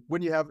invasion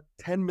when you have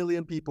 10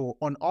 million people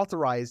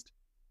unauthorized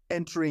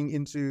entering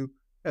into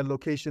a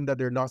location that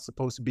they're not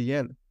supposed to be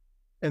in.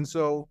 And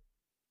so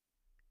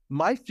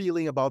my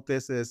feeling about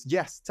this is,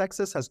 yes,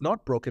 Texas has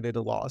not broken any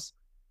laws.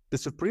 The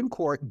Supreme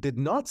Court did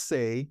not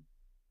say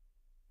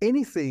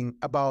anything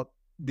about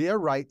their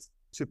right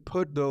to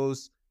put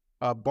those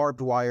barbed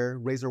wire,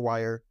 razor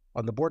wire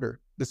on the border.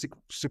 The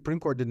Supreme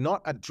Court did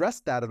not address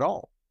that at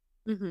all.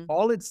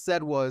 All it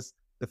said was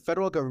the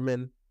federal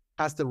government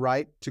has the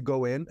right to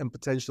go in and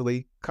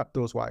potentially cut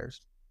those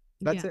wires.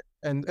 That's it.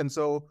 And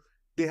so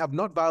they have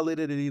not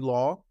violated any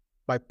law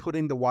by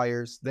putting the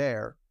wires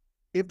there.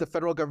 If the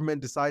federal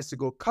government decides to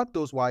go cut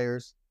those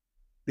wires,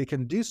 they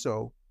can do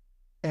so.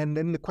 And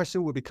then the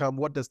question will become,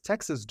 what does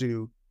Texas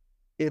do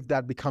if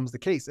that becomes the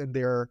case? And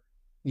they're,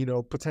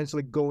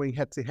 potentially going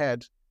head to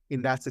head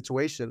in that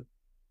situation.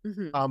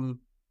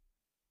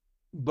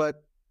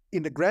 But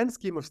in the grand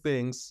scheme of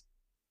things,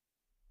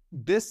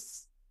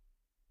 this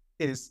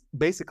is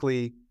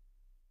basically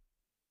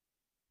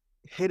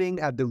hitting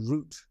at the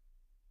root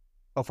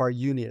of our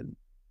union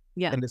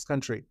Yeah. in this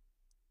country.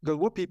 Because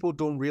what people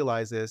don't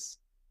realize is,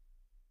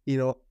 you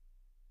know,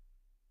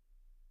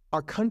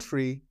 our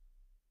country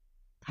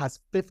has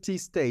 50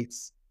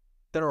 states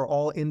that are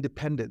all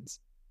independent.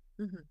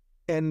 Mhm.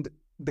 And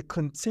the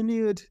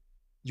continued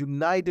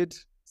United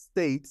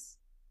States,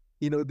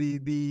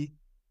 we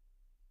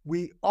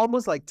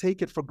almost like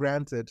take it for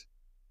granted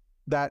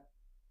that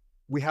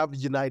we have the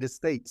United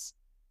States.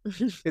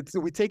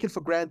 We take it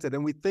for granted,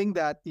 and we think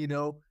that,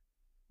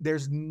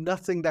 there's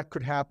nothing that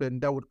could happen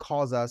that would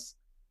cause us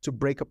to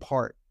break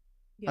apart.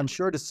 Yeah. I'm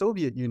sure the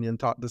Soviet Union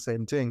thought the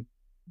same thing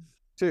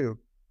too,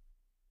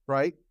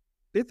 right?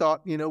 They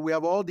thought, we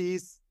have all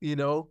these,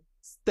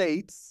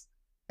 states,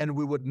 and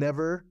we would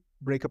never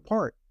break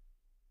apart.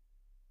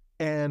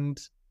 And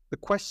the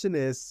question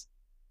is,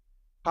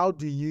 how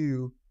do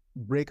you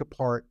break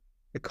apart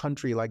a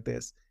country like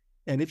this?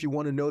 And if you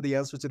want to know the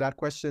answer to that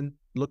question,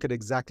 look at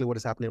exactly what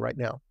is happening right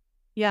now.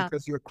 Yeah.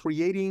 Because you're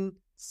creating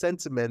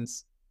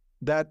sentiments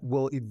that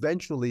will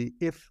eventually,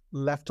 if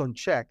left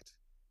unchecked,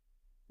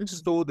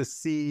 sow the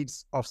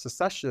seeds of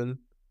secession,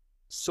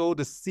 sow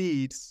the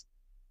seeds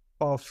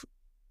of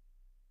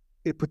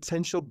a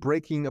potential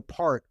breaking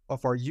apart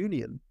of our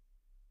union.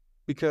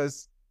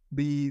 Because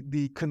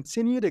the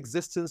continued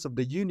existence of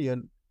the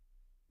union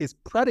is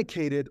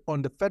predicated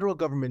on the federal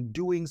government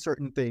doing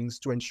certain things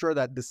to ensure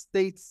that the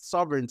state's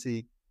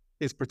sovereignty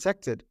is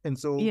protected. And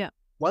so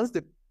once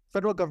the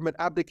federal government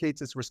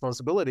abdicates its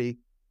responsibility,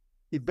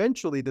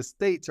 eventually the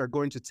states are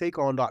going to take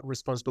on that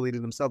responsibility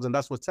themselves. And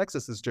that's what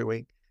Texas is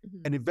doing.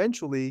 And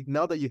eventually,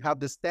 now that you have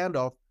this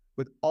standoff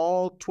with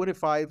all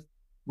 25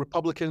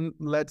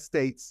 Republican-led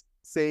states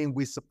saying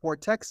we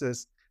support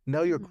Texas,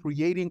 now you're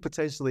creating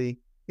potentially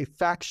a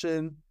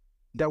faction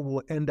that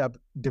will end up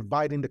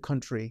dividing the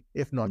country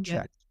if not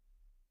checked.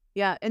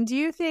 Yeah. And do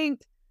you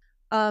think,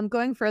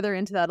 going further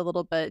into that a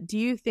little bit, do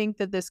you think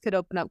that this could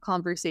open up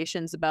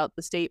conversations about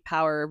the state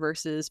power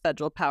versus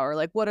federal power?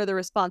 Like, what are the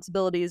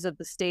responsibilities of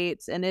the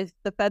states? And if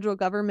the federal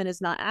government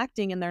is not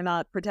acting and they're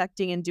not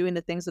protecting and doing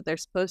the things that they're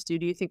supposed to,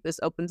 do you think this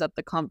opens up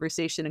the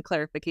conversation and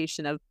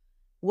clarification of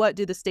what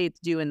do the states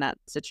do in that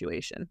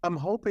situation? I'm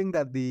hoping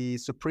that the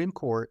Supreme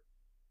Court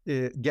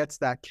gets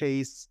that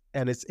case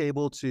and is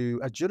able to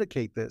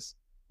adjudicate this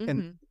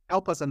and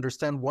help us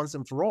understand once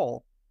and for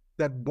all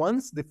that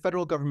once the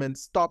federal government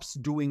stops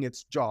doing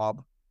its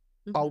job,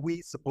 are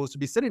we supposed to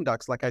be sitting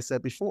ducks, like I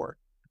said before?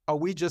 Are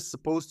we just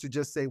supposed to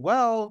just say,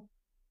 well,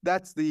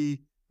 that's the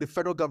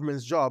federal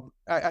government's job?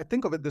 I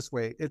think of it this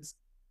way. It's,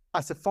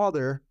 as a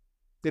father,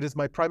 it is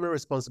my primary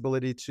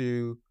responsibility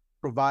to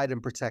provide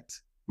and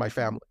protect my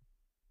family.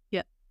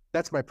 Yeah.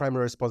 That's my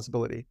primary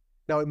responsibility.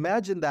 Now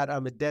imagine that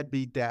I'm a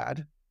deadbeat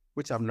dad,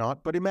 which I'm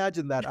not, but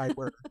imagine that I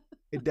were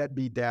a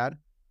deadbeat dad,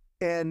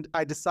 and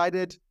I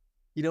decided,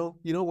 you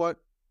know what?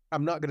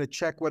 I'm not going to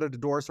check whether the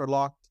doors are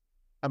locked.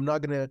 I'm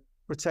not going to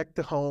protect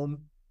the home.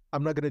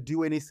 I'm not going to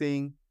do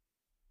anything,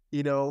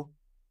 and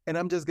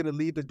I'm just going to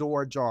leave the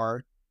door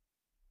ajar.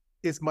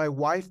 Is my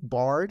wife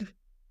barred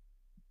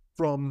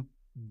from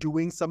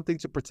doing something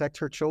to protect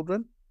her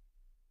children?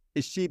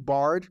 Is she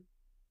barred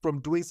from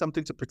doing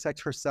something to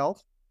protect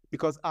herself?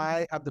 Because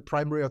I have the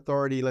primary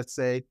authority, let's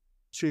say,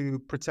 to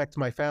protect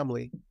my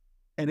family.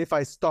 And if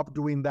I stop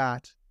doing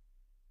that,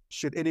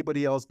 should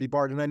anybody else be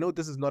barred? And I know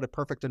this is not a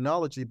perfect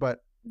analogy, but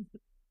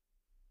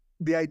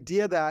the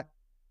idea that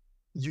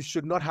you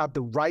should not have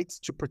the rights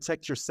to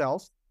protect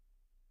yourself,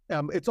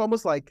 it's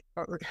almost like,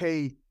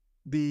 hey,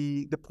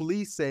 the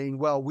police saying,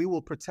 well, we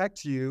will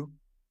protect you,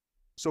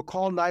 so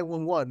call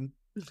 911.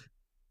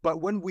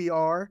 But when we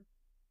are,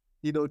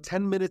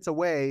 10 minutes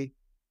away,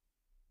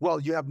 well,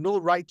 you have no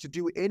right to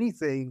do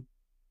anything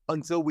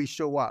until we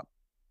show up.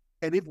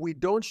 And if we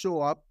don't show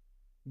up,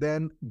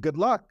 then good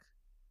luck.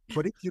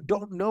 But if you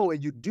don't know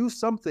and you do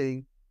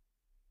something,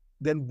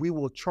 then we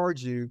will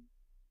charge you.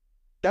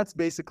 That's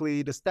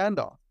basically the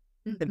standoff.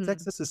 And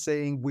Texas is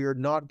saying we're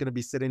not going to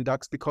be sitting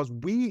ducks because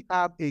we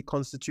have a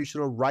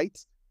constitutional right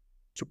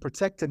to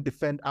protect and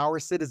defend our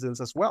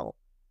citizens as well.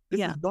 This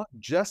is not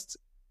just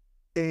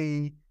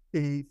a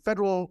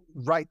federal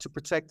right to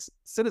protect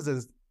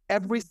citizens.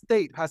 Every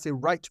state has a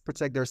right to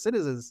protect their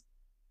citizens,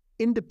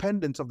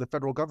 independent of the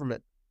federal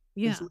government.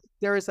 And so if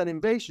there is an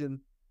invasion,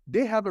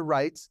 they have a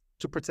right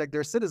to protect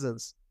their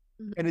citizens.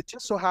 And it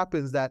just so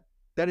happens that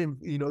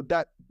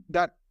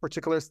that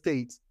particular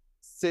state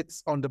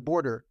sits on the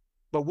border.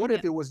 But what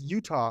if it was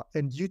Utah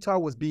and Utah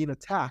was being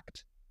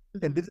attacked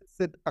and didn't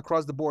sit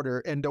across the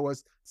border, and there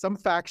was some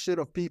faction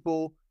of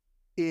people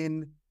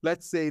in,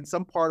 let's say, in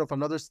some part of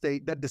another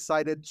state that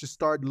decided to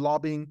start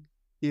lobbing,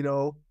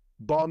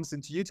 bombs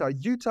into Utah?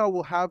 Utah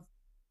will have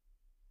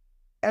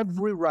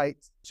every right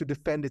to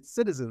defend its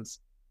citizens.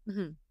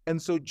 And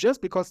so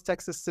just because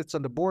Texas sits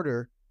on the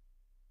border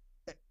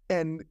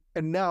and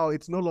now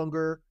it's no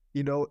longer,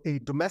 a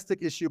domestic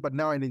issue, but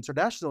now an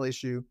international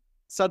issue,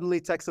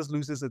 suddenly Texas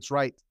loses its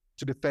right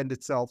to defend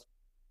itself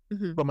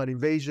from an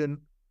invasion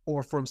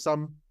or from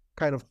some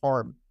kind of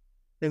harm.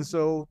 And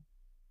so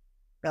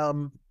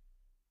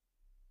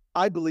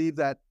I believe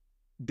that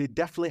they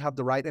definitely have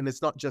the right. And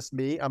it's not just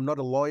me. I'm not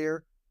a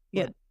lawyer,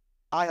 Yeah. but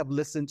I have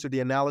listened to the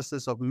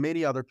analysis of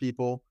many other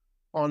people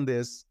on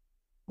this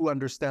who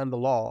understand the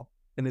law.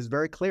 And it's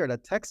very clear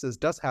that Texas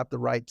does have the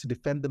right to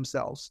defend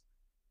themselves.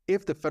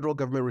 If the federal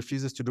government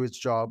refuses to do its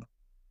job,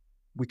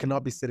 we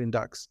cannot be sitting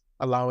ducks,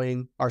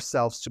 allowing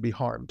ourselves to be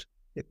harmed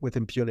with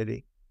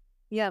impunity.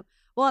 Yeah.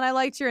 Well, and I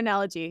liked your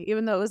analogy,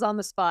 even though it was on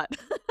the spot.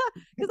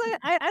 Because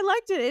I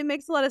liked it. It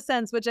makes a lot of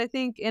sense, which I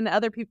think in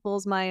other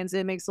people's minds,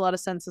 it makes a lot of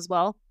sense as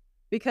well.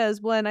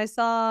 Because when I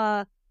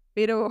saw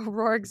Beto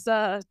O'Rourke's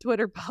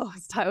Twitter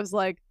post, I was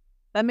like,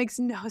 that makes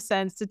no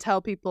sense to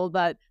tell people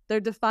that they're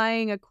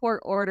defying a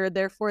court order,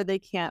 therefore they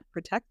can't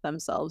protect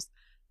themselves.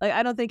 Like,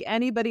 I don't think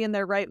anybody in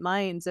their right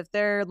minds, if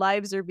their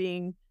lives are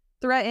being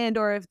threatened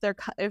or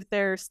if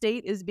their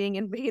state is being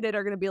invaded,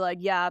 are going to be like,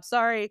 yeah,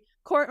 sorry,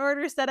 court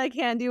order said I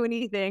can't do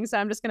anything, so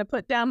I'm just going to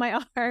put down my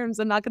arms.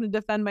 I'm not going to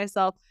defend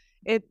myself.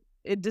 It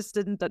just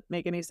didn't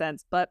make any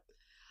sense. But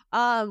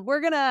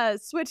we're going to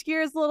switch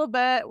gears a little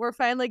bit. We're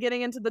finally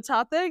getting into the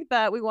topic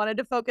that we wanted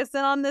to focus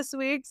in on this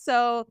week.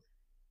 So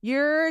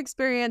your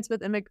experience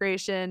with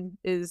immigration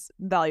is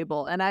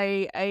valuable. And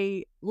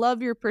I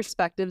love your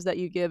perspectives that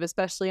you give,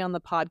 especially on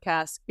the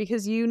podcast,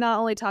 because you not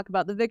only talk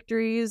about the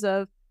victories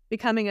of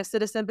becoming a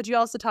citizen, but you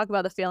also talk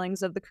about the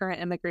failings of the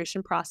current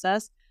immigration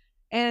process.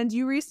 And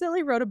you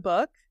recently wrote a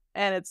book,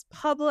 and it's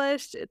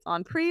published, it's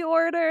on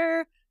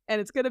pre-order,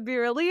 and it's going to be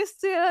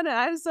released soon. And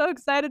I'm so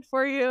excited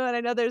for you. And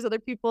I know there's other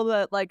people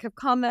that like have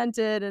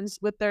commented and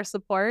with their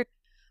support.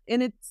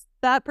 And it's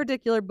that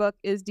particular book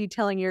is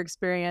detailing your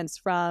experience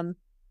from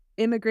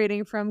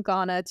immigrating from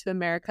Ghana to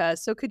America.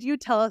 So could you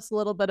tell us a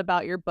little bit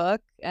about your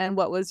book and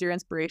what was your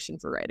inspiration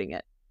for writing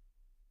it?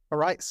 All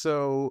right.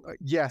 So,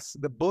 yes,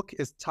 the book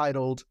is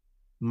titled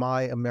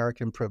My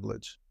American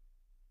Privilege,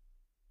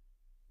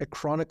 a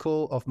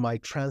chronicle of my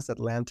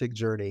transatlantic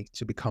journey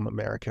to become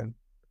American.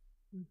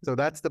 So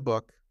that's the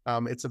book.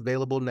 It's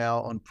available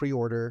now on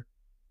pre-order.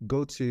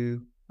 Go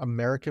to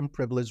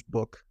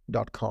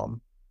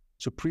americanprivilegebook.com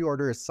to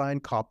pre-order a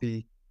signed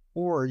copy,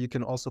 or you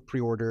can also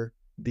pre-order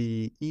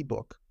the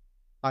ebook.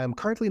 I am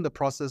currently in the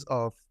process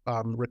of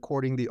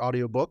recording the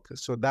audiobook,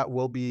 so that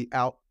will be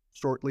out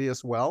shortly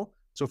as well.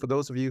 So for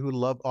those of you who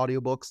love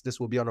audiobooks, this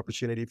will be an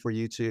opportunity for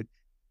you to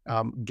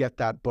get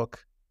that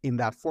book in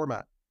that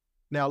format.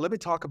 Now, let me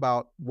talk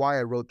about why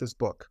I wrote this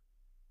book.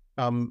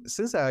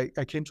 Since I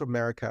came to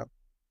America,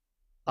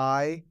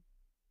 I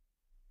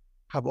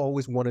have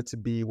always wanted to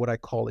be what I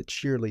call a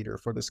cheerleader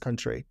for this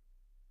country.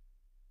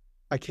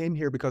 I came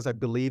here because I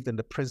believed in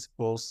the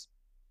principles,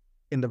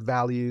 in the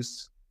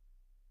values,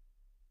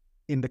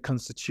 in the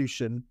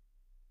Constitution,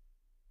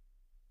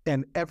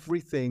 and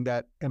everything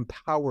that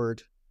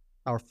empowered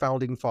our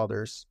founding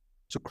fathers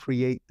to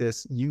create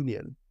this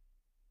union.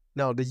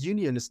 Now, the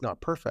union is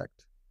not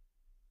perfect.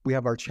 We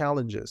have our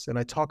challenges, and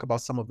I talk about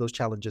some of those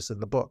challenges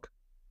in the book.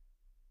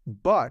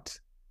 But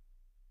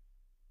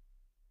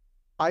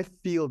I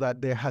feel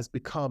that there has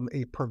become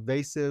a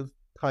pervasive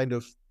kind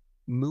of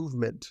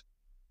movement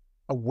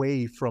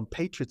away from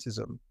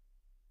patriotism,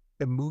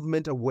 a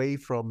movement away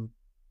from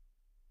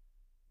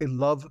a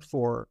love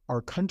for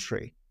our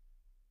country,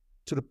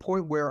 to the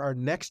point where our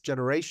next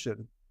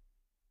generation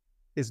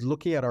is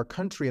looking at our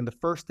country and the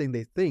first thing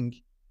they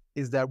think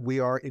is that we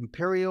are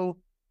imperial,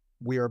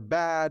 we are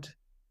bad,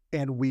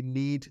 and we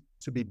need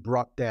to be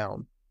brought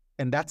down.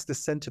 And that's the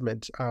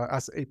sentiment.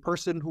 As a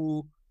person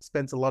who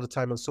spends a lot of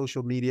time on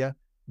social media,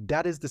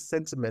 that is the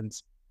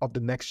sentiment of the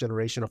next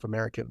generation of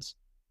Americans.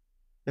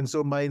 And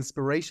so my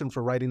inspiration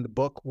for writing the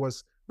book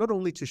was not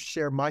only to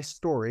share my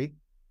story,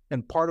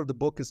 and part of the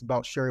book is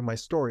about sharing my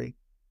story,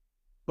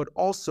 but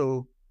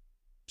also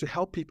to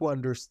help people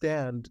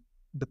understand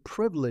the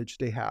privilege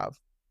they have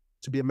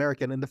to be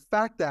American, and the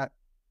fact that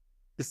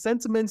the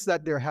sentiments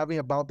that they're having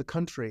about the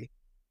country,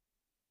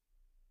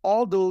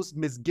 all those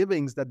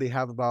misgivings that they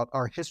have about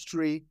our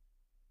history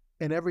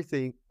and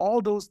everything,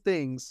 all those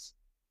things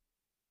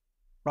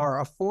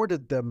are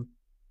afforded them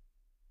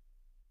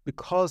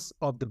because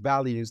of the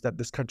values that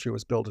this country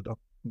was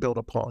built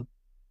upon.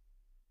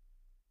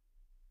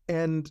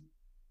 And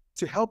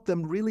to help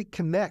them really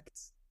connect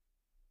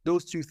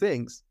those two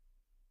things,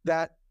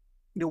 that,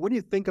 when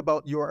you think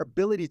about your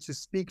ability to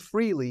speak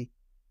freely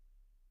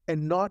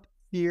and not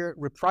fear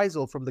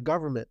reprisal from the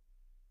government,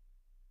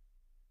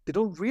 they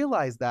don't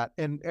realize that.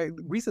 And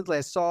recently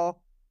I saw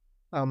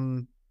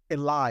a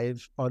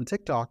live on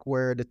TikTok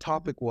where the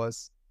topic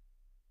was,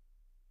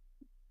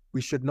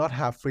 we should not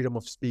have freedom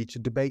of speech,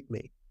 debate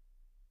me.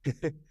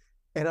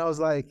 And I was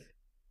like,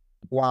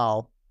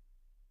 wow,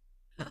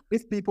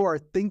 if people are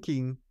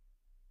thinking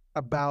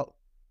about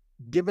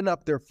giving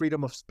up their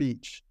freedom of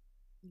speech,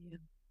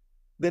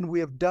 then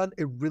we have done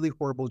a really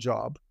horrible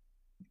job,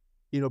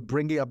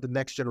 bringing up the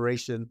next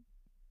generation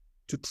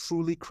to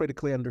truly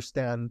critically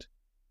understand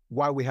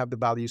why we have the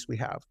values we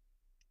have.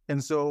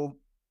 And so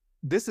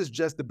this is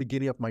just the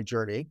beginning of my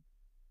journey.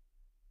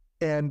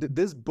 And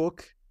this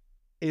book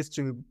is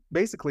to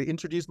basically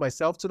introduce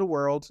myself to the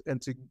world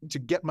and to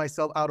get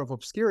myself out of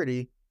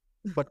obscurity,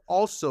 but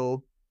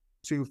also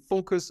to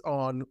focus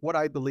on what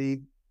I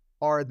believe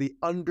are the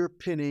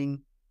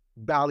underpinning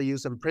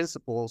values and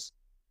principles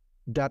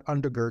that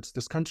undergirds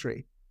this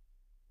country.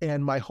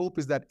 And my hope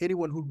is that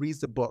anyone who reads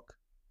the book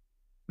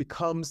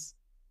becomes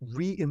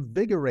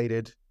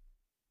reinvigorated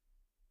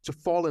to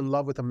fall in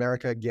love with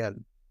America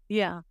again.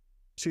 Yeah.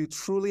 To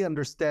truly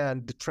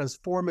understand the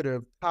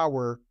transformative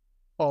power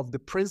of the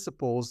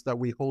principles that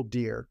we hold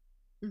dear,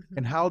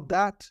 and how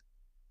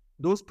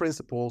those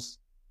principles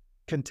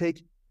can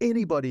take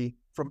anybody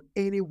from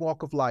any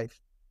walk of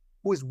life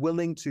who is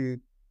willing to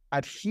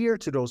adhere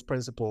to those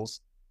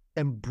principles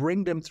and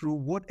bring them through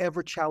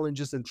whatever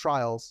challenges and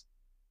trials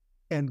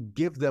and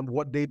give them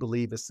what they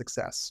believe is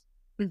success.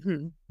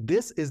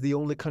 This is the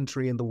only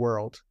country in the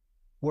world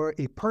where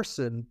a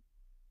person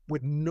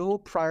with no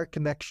prior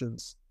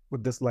connections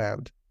with this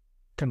land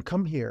can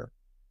come here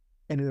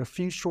and in a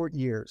few short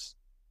years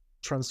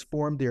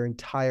transform their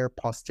entire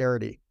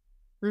posterity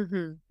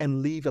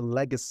and leave a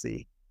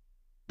legacy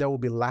that will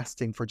be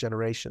lasting for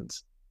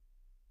generations.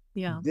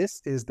 Yeah.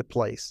 This is the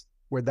place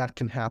where that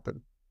can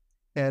happen.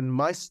 And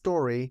my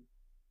story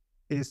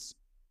is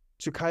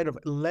to kind of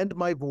lend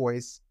my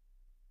voice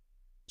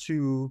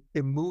to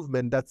a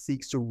movement that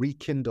seeks to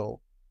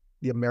rekindle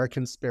the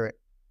American spirit.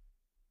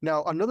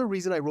 Now, another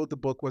reason I wrote the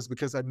book was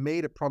because I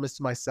made a promise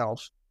to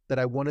myself that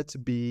I wanted to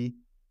be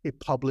a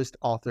published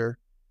author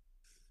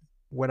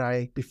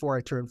before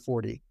I turned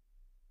 40.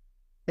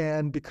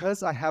 And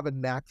because I have a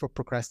knack for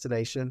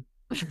procrastination,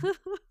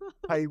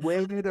 I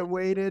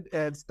waited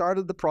and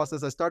started the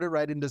process. I started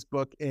writing this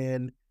book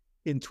in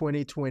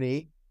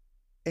 2020,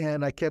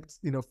 and I kept,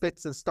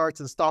 fits and starts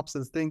and stops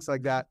and things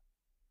like that.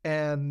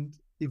 And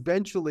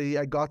eventually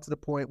I got to the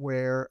point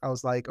where I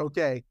was like,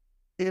 okay,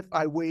 if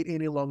I wait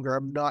any longer,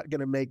 I'm not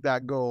going to make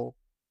that goal.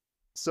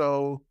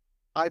 So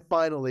I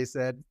finally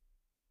said,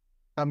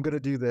 I'm going to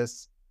do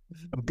this.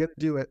 I'm going to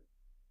do it.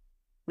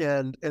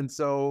 And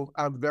so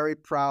I'm very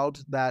proud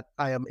that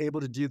I am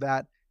able to do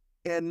that.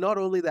 And not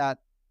only that,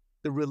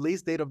 the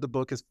release date of the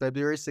book is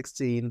February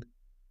 16,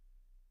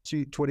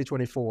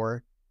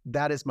 2024.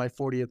 That is my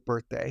 40th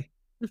birthday.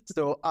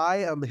 So I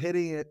am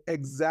hitting it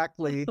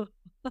exactly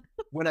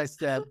when I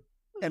said.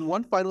 And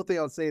one final thing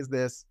I'll say is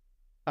this.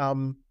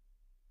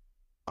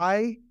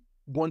 I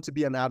want to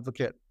be an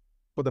advocate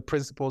for the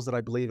principles that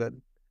I believe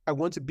in. I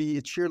want to be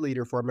a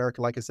cheerleader for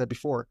America, like I said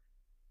before.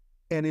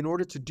 And in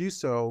order to do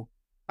so,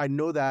 I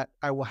know that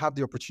I will have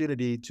the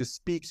opportunity to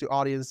speak to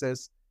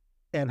audiences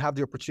and have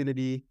the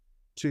opportunity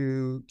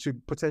to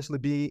potentially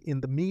be in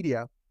the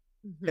media.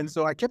 And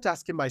so I kept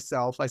asking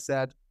myself, I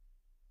said,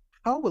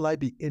 how will I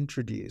be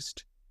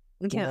introduced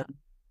when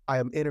I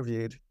am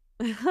interviewed,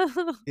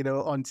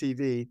 on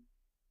TV?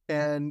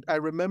 And I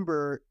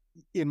remember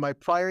in my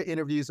prior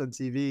interviews on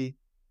TV,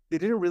 they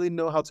didn't really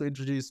know how to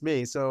introduce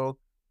me. So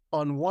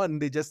on one,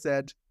 they just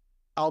said,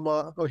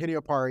 Alma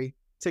Ohiniopari,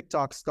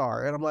 TikTok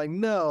star. And I'm like,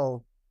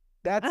 no,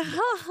 that's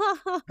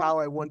not how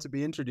I want to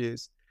be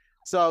introduced.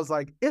 So I was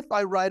like, if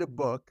I write a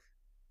book,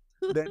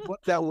 then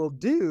what that will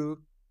do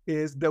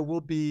is there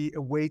will be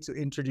a way to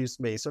introduce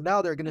me. So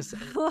now they're going to say,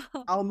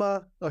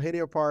 Alma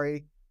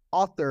Ohiniopari,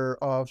 author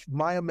of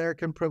My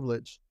American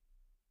Privilege.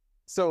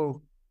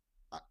 So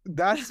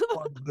that's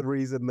part of the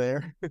reason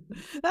there. You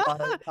don't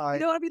want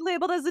to be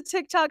labeled as a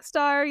TikTok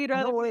star. You'd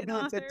rather want be to be an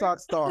a author. TikTok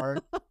star.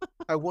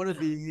 I want to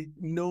be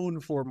known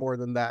for more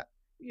than that.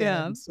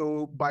 Yeah. And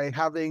so by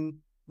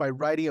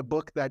writing a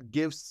book that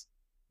gives,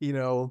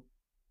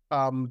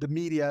 the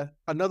media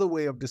another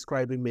way of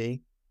describing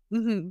me,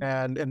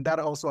 and that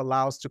also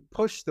allows to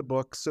push the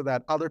book so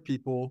that other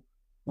people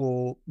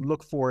will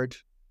look forward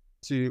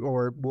to,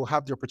 or will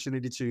have the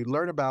opportunity to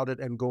learn about it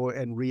and go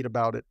and read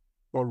about it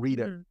or read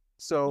it.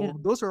 So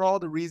those are all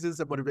the reasons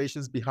and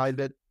motivations behind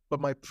it. But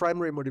my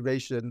primary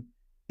motivation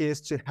is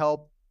to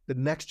help the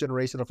next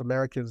generation of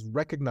Americans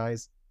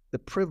recognize the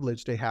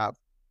privilege they have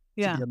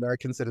to be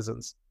American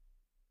citizens.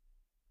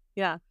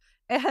 Yeah.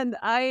 And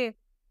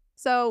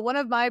so one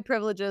of my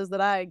privileges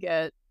that I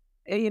get,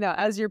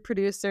 as your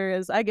producer,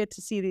 is I get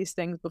to see these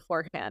things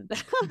beforehand.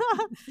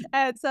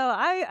 And so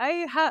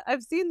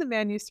I've seen the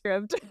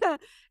manuscript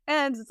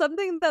and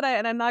something that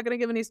and I'm not going to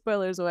give any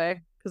spoilers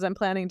away because I'm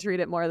planning to read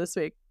it more this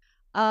week.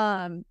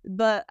 But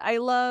what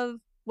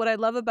I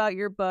love about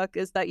your book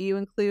is that you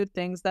include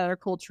things that are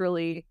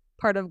culturally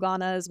part of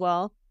Ghana as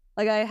well.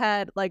 Like I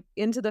had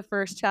into the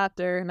first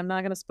chapter, and I'm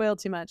not going to spoil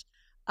too much.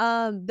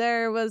 I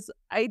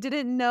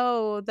didn't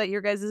know that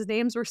your guys'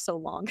 names were so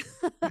long.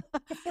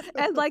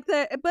 And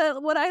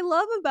but what I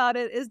love about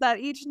it is that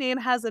each name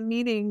has a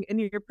meaning in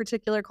your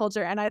particular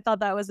culture. And I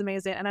thought that was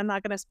amazing. And I'm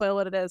not going to spoil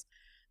what it is.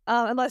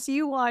 Unless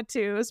you want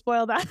to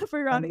spoil that for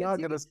your audience. I'm not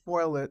going to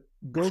spoil it.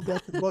 Go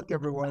get the book,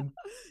 everyone.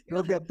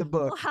 Go get the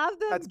book. We'll have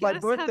them That's my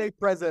birthday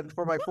present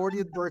for my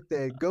 40th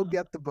birthday. Go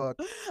get the book.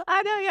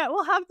 I know, yeah.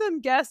 We'll have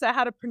them guess at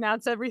how to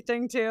pronounce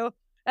everything too.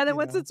 And then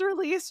once it's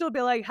released, you'll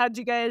be like, how'd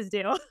you guys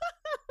do?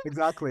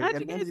 Exactly.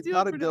 And then you've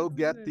got to go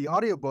get the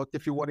audiobook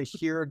if you want to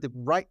hear the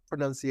right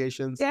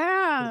pronunciations.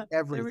 Yeah.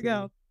 Everything. There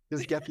we go.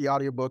 Just get the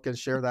audiobook and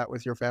share that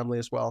with your family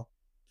as well.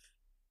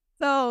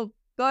 So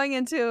going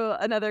into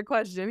another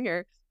question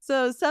here.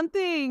 So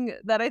something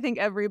that I think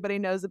everybody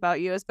knows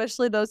about you,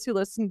 especially those who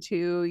listen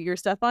to your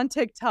stuff on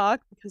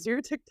TikTok, because you're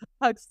a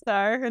TikTok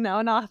star and now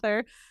an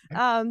author.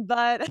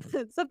 But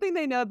something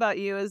they know about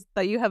you is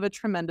that you have a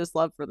tremendous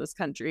love for this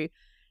country.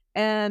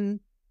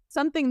 And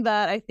something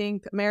that I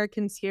think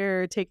Americans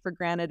here take for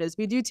granted is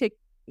we do take,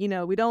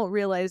 we don't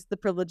realize the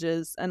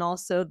privileges and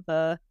also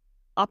the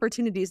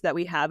opportunities that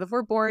we have. If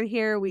we're born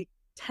here, we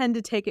tend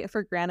to take it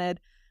for granted.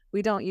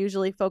 We don't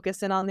usually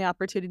focus in on the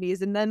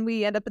opportunities. And then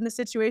we end up in the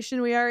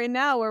situation we are in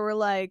now where we're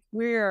like,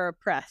 we're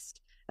oppressed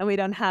and we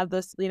don't have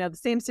this, the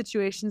same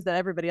situations that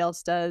everybody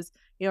else does.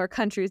 Our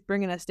country is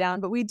bringing us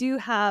down, but we do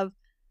have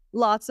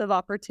lots of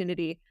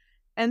opportunity.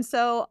 And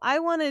so I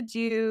wanted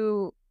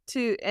you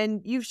to,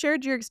 and you've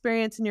shared your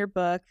experience in your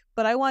book,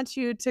 but I want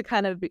you to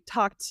kind of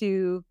talk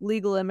to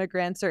legal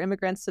immigrants or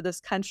immigrants to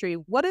this country.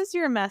 What is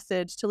your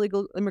message to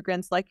legal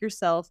immigrants like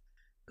yourself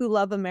who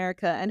love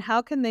America, and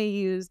how can they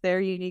use their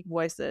unique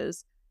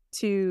voices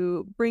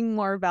to bring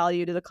more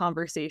value to the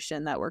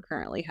conversation that we're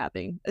currently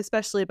having,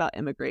 especially about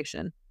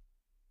immigration?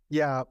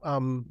 Yeah,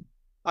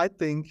 I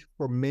think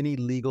for many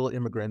legal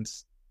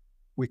immigrants,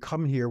 we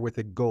come here with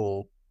a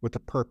goal, with a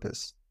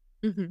purpose.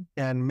 Mm-hmm.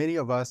 And many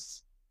of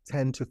us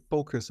tend to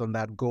focus on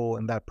that goal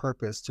and that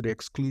purpose to the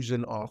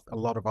exclusion of a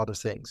lot of other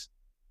things.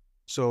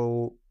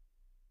 So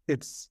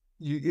it's,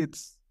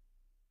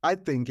 I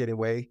think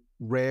anyway,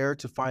 rare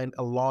to find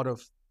a lot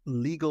of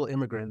legal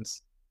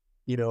immigrants,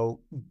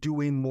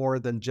 doing more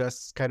than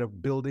just kind of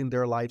building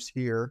their lives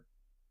here.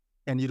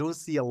 And you don't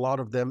see a lot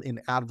of them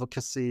in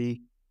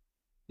advocacy.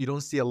 You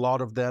don't see a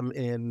lot of them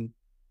in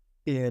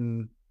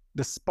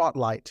the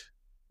spotlight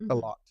a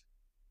lot,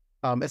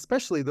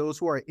 especially those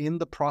who are in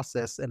the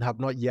process and have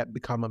not yet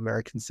become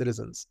American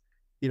citizens.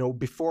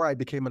 Before I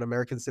became an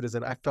American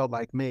citizen, I felt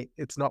like,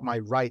 it's not my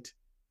right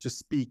to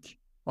speak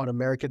on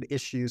American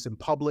issues in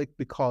public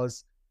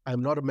because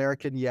I'm not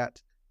American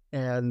yet.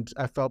 And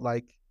I felt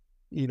like,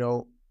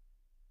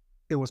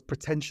 it was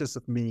pretentious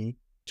of me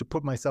to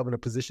put myself in a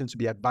position to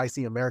be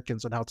advising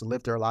Americans on how to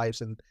live their lives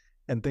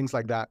and things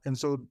like that. And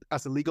so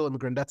as a legal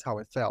immigrant, that's how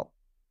it felt.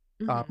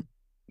 Mm-hmm.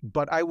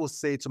 But I will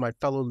say to my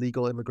fellow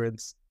legal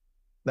immigrants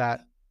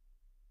that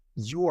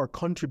you are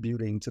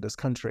contributing to this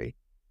country.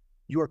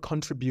 You are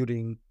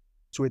contributing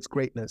to its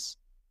greatness.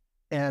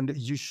 And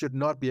you should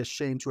not be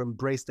ashamed to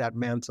embrace that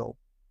mantle,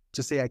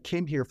 to say, I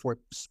came here for a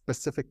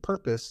specific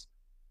purpose,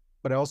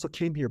 but I also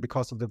came here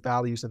because of the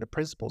values and the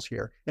principles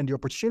here. And the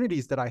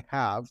opportunities that I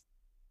have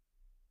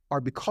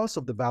are because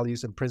of the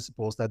values and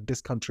principles that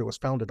this country was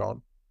founded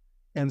on.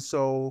 And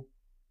so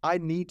I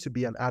need to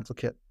be an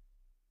advocate.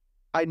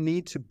 I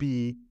need to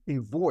be a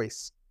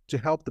voice to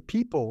help the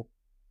people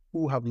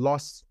who have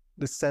lost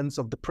the sense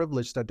of the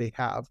privilege that they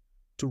have,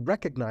 to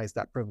recognize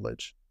that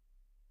privilege.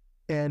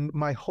 And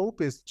my hope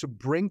is to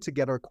bring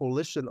together a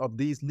coalition of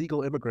these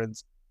legal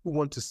immigrants who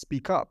want to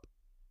speak up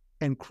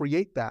and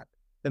create that.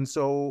 And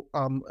so,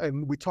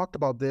 and we talked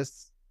about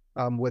this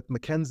with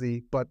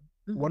Mackenzie, but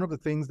one of the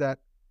things that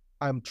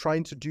I'm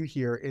trying to do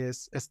here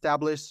is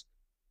establish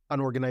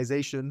an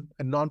organization,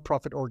 a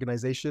nonprofit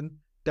organization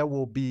that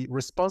will be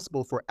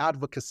responsible for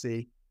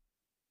advocacy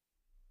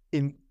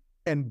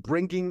and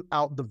bringing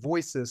out the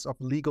voices of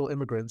legal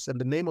immigrants. And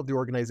the name of the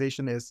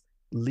organization is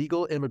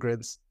Legal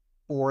Immigrants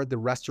for the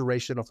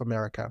Restoration of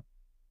America,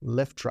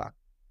 LIFTRA,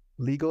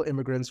 Legal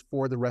Immigrants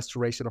for the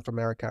Restoration of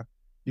America.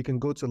 You can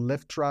go to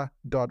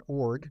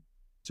liftra.org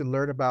to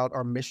learn about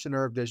our mission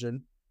or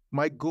vision.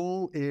 My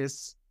goal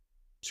is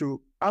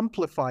to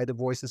amplify the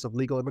voices of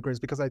legal immigrants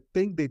because I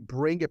think they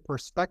bring a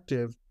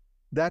perspective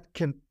that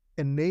can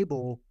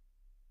enable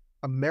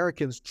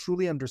Americans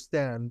truly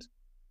understand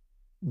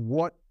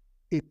what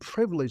a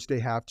privilege they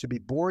have to be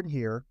born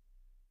here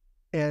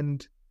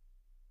and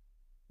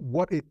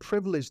what a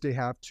privilege they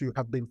have to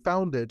have been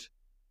founded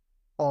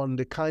on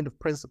the kind of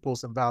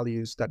principles and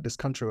values that this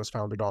country was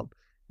founded on.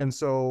 And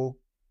so,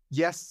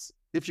 yes,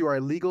 if you are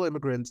a legal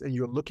immigrant and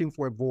you're looking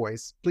for a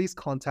voice, please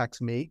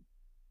contact me.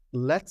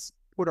 Let's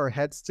put our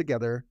heads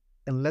together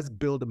and let's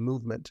build a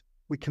movement.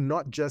 We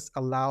cannot just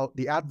allow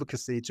the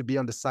advocacy to be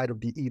on the side of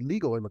the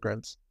illegal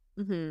immigrants.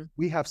 Mm-hmm.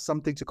 We have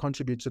something to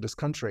contribute to this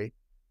country,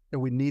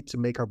 and we need to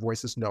make our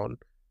voices known.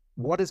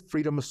 What is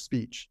freedom of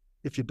speech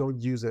if you don't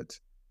use it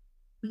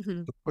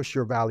to push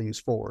your values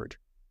forward?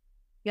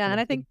 Yeah, and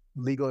I think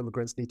legal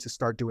immigrants need to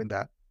start doing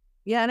that.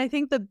 Yeah, and I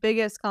think the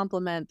biggest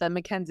compliment that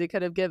Mackenzie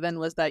could have given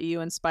was that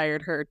you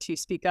inspired her to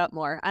speak up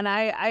more. And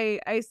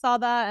I saw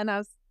that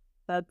and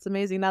that's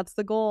amazing. That's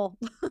the goal.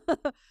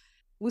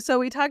 So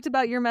we talked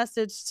about your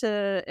message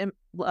to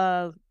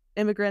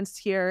immigrants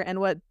here and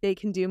what they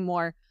can do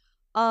more.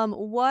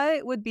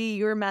 What would be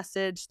your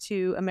message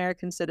to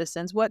American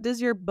citizens? What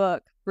does your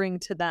book bring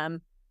to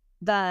them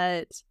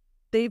that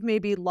they've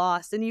maybe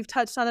lost? And you've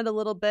touched on it a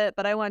little bit,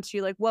 but I want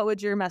you, what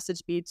would your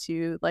message be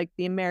to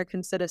the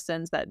American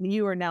citizens that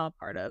you are now a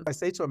part of? I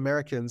say to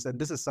Americans, and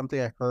this is something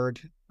I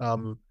heard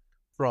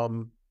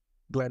from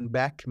Glenn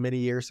Beck many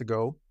years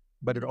ago,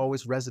 but it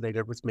always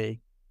resonated with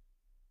me,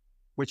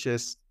 which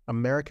is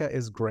America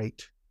is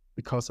great.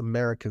 because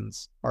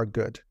Americans are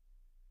good.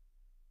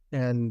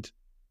 And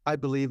I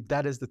believe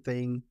that is the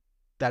thing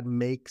that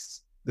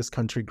makes this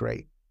country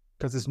great,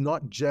 because it's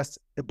not just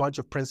a bunch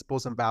of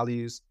principles and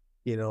values,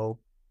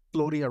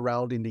 floating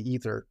around in the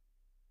ether.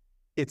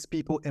 It's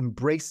people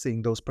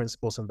embracing those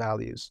principles and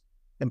values,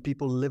 and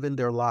people living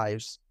their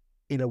lives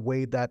in a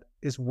way that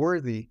is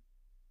worthy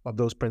of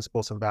those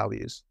principles and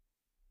values,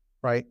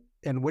 right?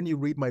 And when you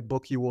read my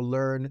book, you will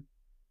learn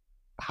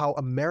how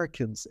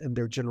Americans and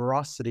their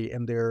generosity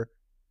and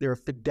their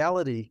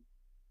fidelity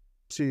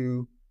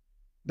to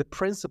the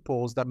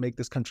principles that make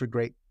this country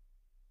great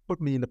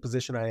put me in the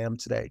position I am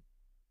today.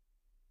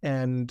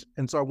 And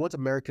so I want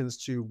Americans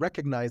to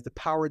recognize the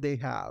power they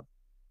have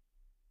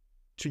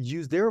to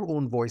use their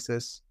own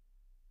voices,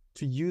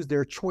 to use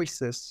their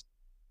choices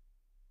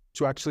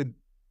to actually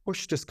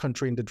push this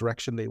country in the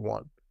direction they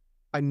want.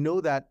 I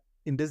know that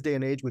in this day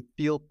and age, we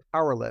feel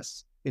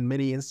powerless in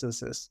many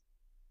instances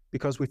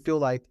because we feel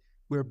like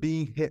we're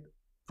being hit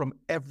from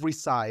every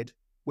side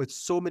with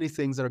so many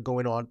things that are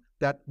going on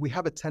that we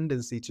have a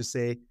tendency to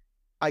say,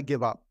 I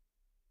give up.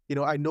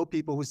 I know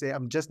people who say,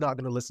 I'm just not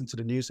going to listen to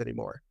the news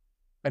anymore.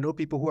 I know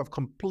people who have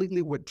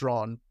completely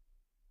withdrawn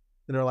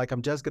and they're like,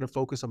 I'm just going to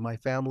focus on my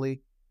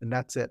family and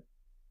that's it.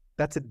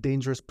 That's a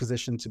dangerous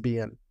position to be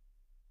in.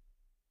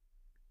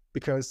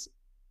 Because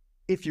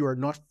if you are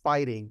not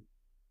fighting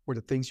for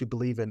the things you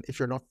believe in, if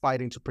you're not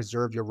fighting to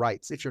preserve your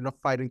rights, if you're not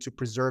fighting to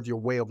preserve your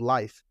way of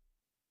life,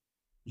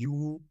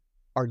 you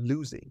are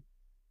losing.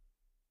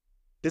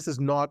 This is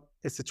not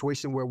a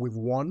situation where we've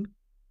won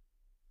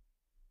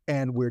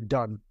and we're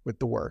done with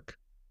the work.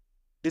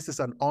 This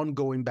is an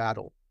ongoing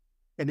battle.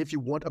 And if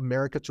you want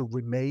America to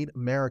remain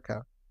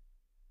America,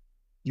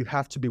 you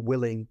have to be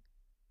willing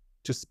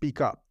to speak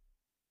up,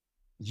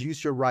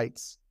 use your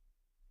rights,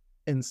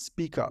 and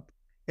speak up.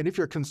 And if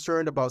you're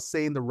concerned about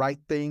saying the right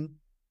thing,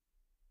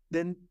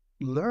 then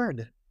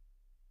learn,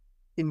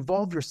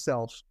 involve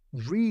yourself,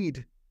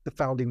 read the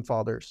founding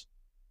fathers,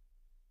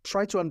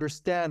 try to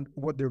understand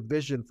what their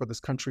vision for this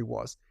country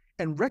was,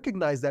 and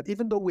recognize that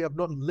even though we have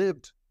not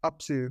lived up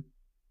to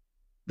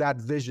that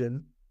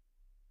vision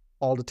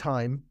all the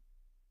time,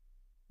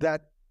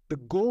 that the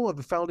goal of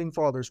the founding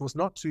fathers was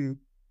not to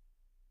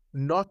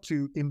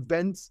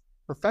invent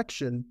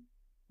perfection,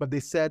 but they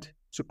said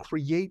to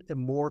create a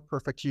more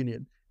perfect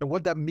union. And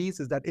what that means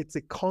is that it's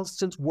a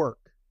constant work,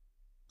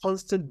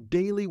 constant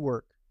daily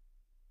work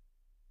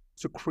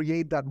to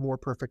create that more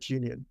perfect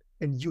union.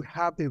 And you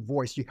have a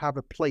voice, you have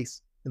a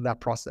place in that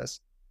process.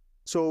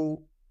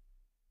 So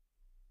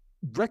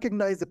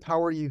recognize the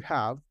power you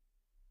have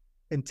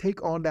and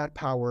take on that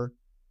power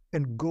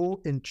and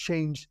go and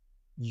change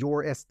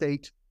your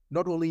estate,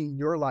 not only in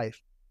your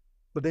life,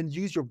 but then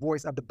use your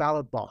voice at the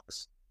ballot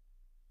box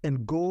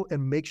and go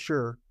and make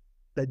sure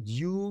that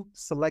you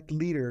select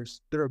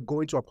leaders that are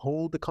going to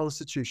uphold the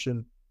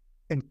Constitution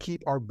and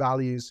keep our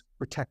values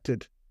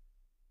protected.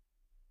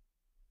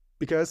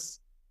 Because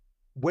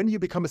when you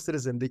become a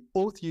citizen, the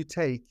oath you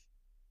take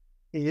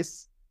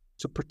is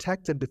to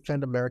protect and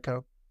defend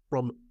America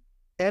from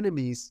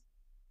enemies,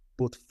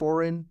 both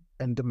foreign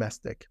and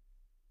domestic.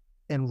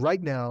 And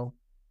right now,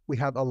 we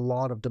have a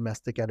lot of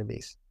domestic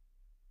enemies.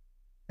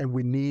 And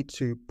we need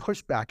to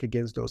push back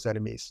against those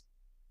enemies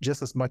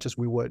just as much as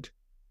we would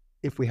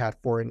if we had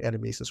foreign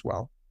enemies as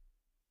well.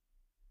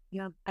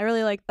 Yeah, I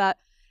really like that.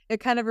 It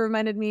kind of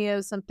reminded me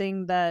of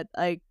something that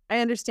I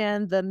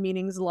understand the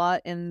meanings a lot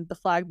in the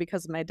flag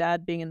because of my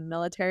dad being in the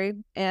military.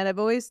 And I've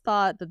always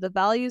thought that the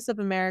values of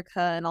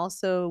America and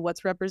also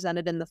what's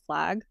represented in the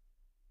flag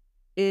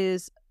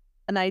is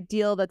an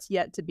ideal that's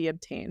yet to be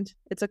obtained.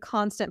 It's a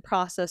constant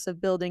process of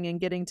building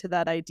and getting to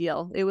that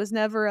ideal. It was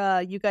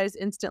never you guys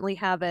instantly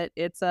have it.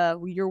 It's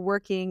you're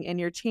working and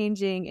you're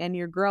changing and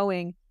you're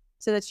growing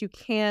so that you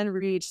can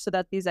reach, so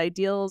that these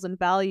ideals and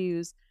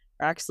values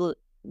are actually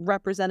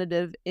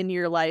representative in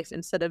your life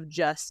instead of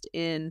just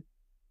in,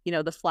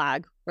 the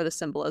flag or the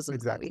symbolism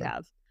that we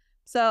have.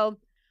 So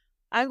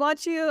I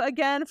want you,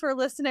 again, for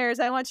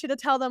listeners, I want you to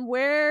tell them,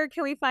 where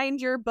can we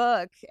find your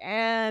book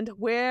and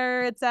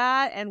where it's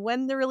at and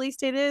when the release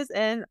date is,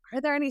 and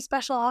are there any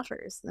special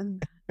offers?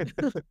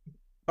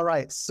 All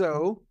right.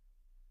 So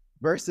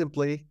very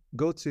simply,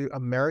 go to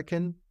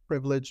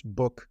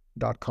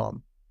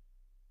AmericanPrivilegeBook.com.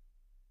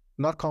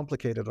 Not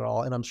complicated at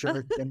all. And I'm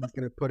sure Jenny's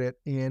going to put it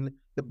in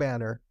the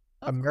banner,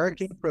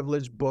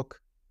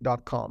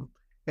 AmericanPrivilegeBook.com.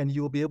 And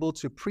you'll be able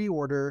to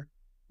pre-order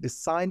the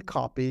signed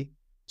copy.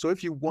 So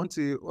if you want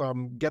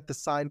to get the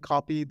signed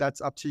copy,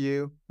 that's up to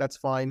you. That's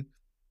fine.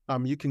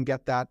 You can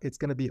get that. It's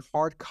going to be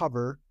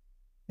hardcover,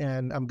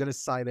 and I'm going to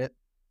sign it.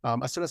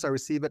 As soon as I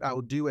receive it, I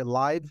will do a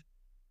live,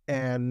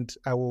 and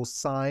I will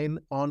sign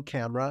on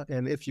camera.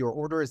 And if your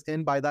order is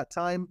in by that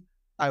time,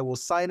 I will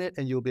sign it,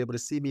 and you'll be able to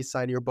see me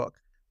sign your book.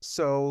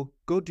 So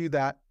go do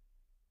that.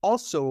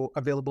 Also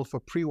available for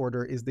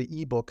pre-order is the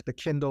ebook, the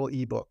Kindle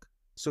ebook.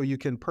 So you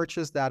can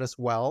purchase that as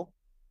well.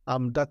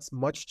 That's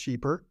much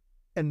cheaper.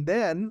 And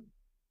then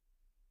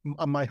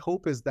my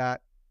hope is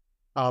that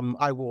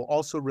I will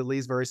also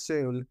release very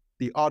soon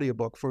the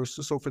audiobook.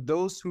 So for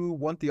those who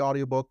want the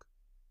audiobook,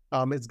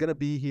 It's going to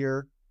be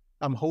here.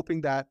 I'm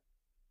hoping that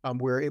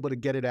we're able to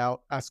get it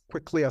out as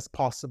quickly as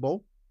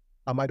possible.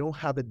 I don't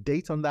have a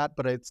date on that,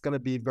 but it's going to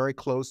be very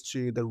close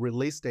to the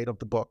release date of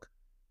the book.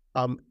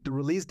 The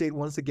release date,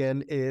 once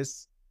again,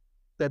 is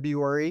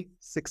February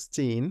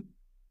 16,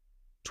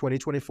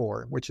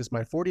 2024, which is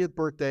my 40th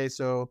birthday.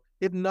 So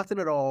if nothing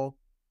at all,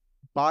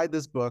 buy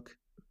this book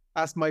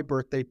as my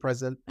birthday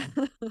present.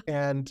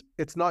 And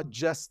it's not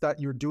just that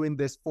you're doing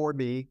this for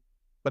me,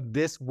 but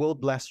this will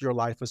bless your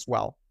life as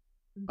well.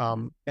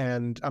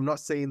 And I'm not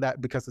saying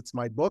that because it's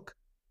my book.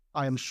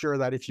 I am sure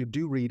that if you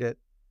do read it,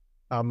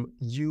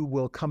 you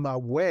will come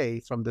away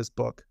from this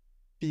book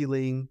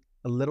feeling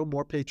a little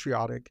more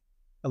patriotic,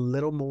 a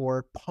little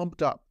more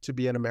pumped up to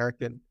be an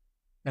American,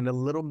 and a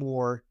little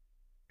more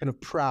kind of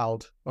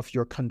proud of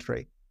your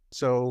country.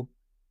 So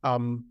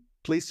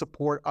please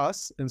support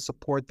us and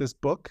support this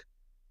book.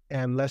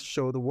 And let's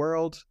show the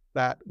world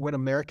that when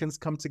Americans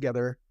come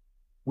together,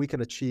 we can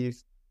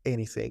achieve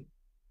anything.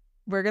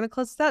 We're going to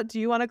close this out. Do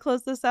you want to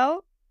close this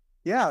out?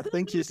 Yeah,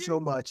 thank you so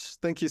much.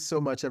 Thank you so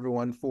much,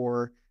 everyone,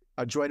 for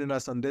joining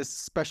us on this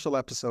special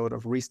episode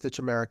of Restitch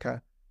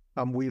America.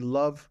 We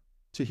love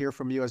to hear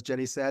from you, as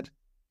Jenny said.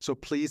 So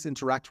please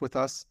interact with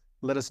us.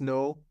 Let us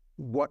know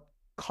what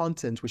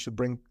content we should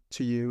bring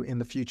to you in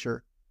the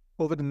future.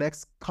 Over the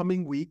next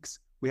coming weeks,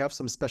 we have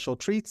some special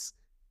treats.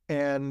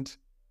 And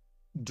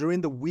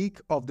during the week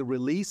of the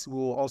release, we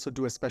will also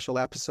do a special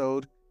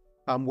episode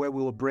where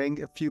we will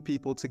bring a few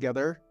people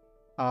together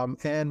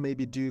and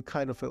maybe do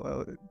kind of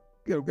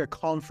a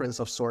conference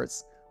of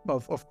sorts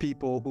of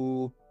people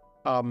who.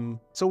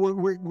 So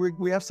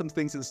we have some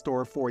things in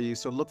store for you.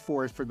 So look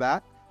forward for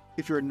that.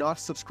 If you're not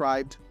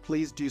subscribed,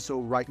 please do so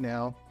right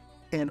now.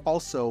 And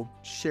also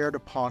share the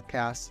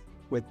podcast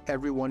with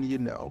everyone you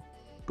know.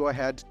 Go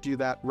ahead, do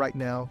that right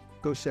now.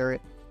 Go share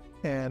it.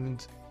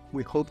 And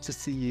we hope to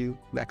see you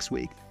next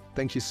week.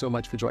 Thank you so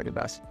much for joining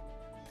us.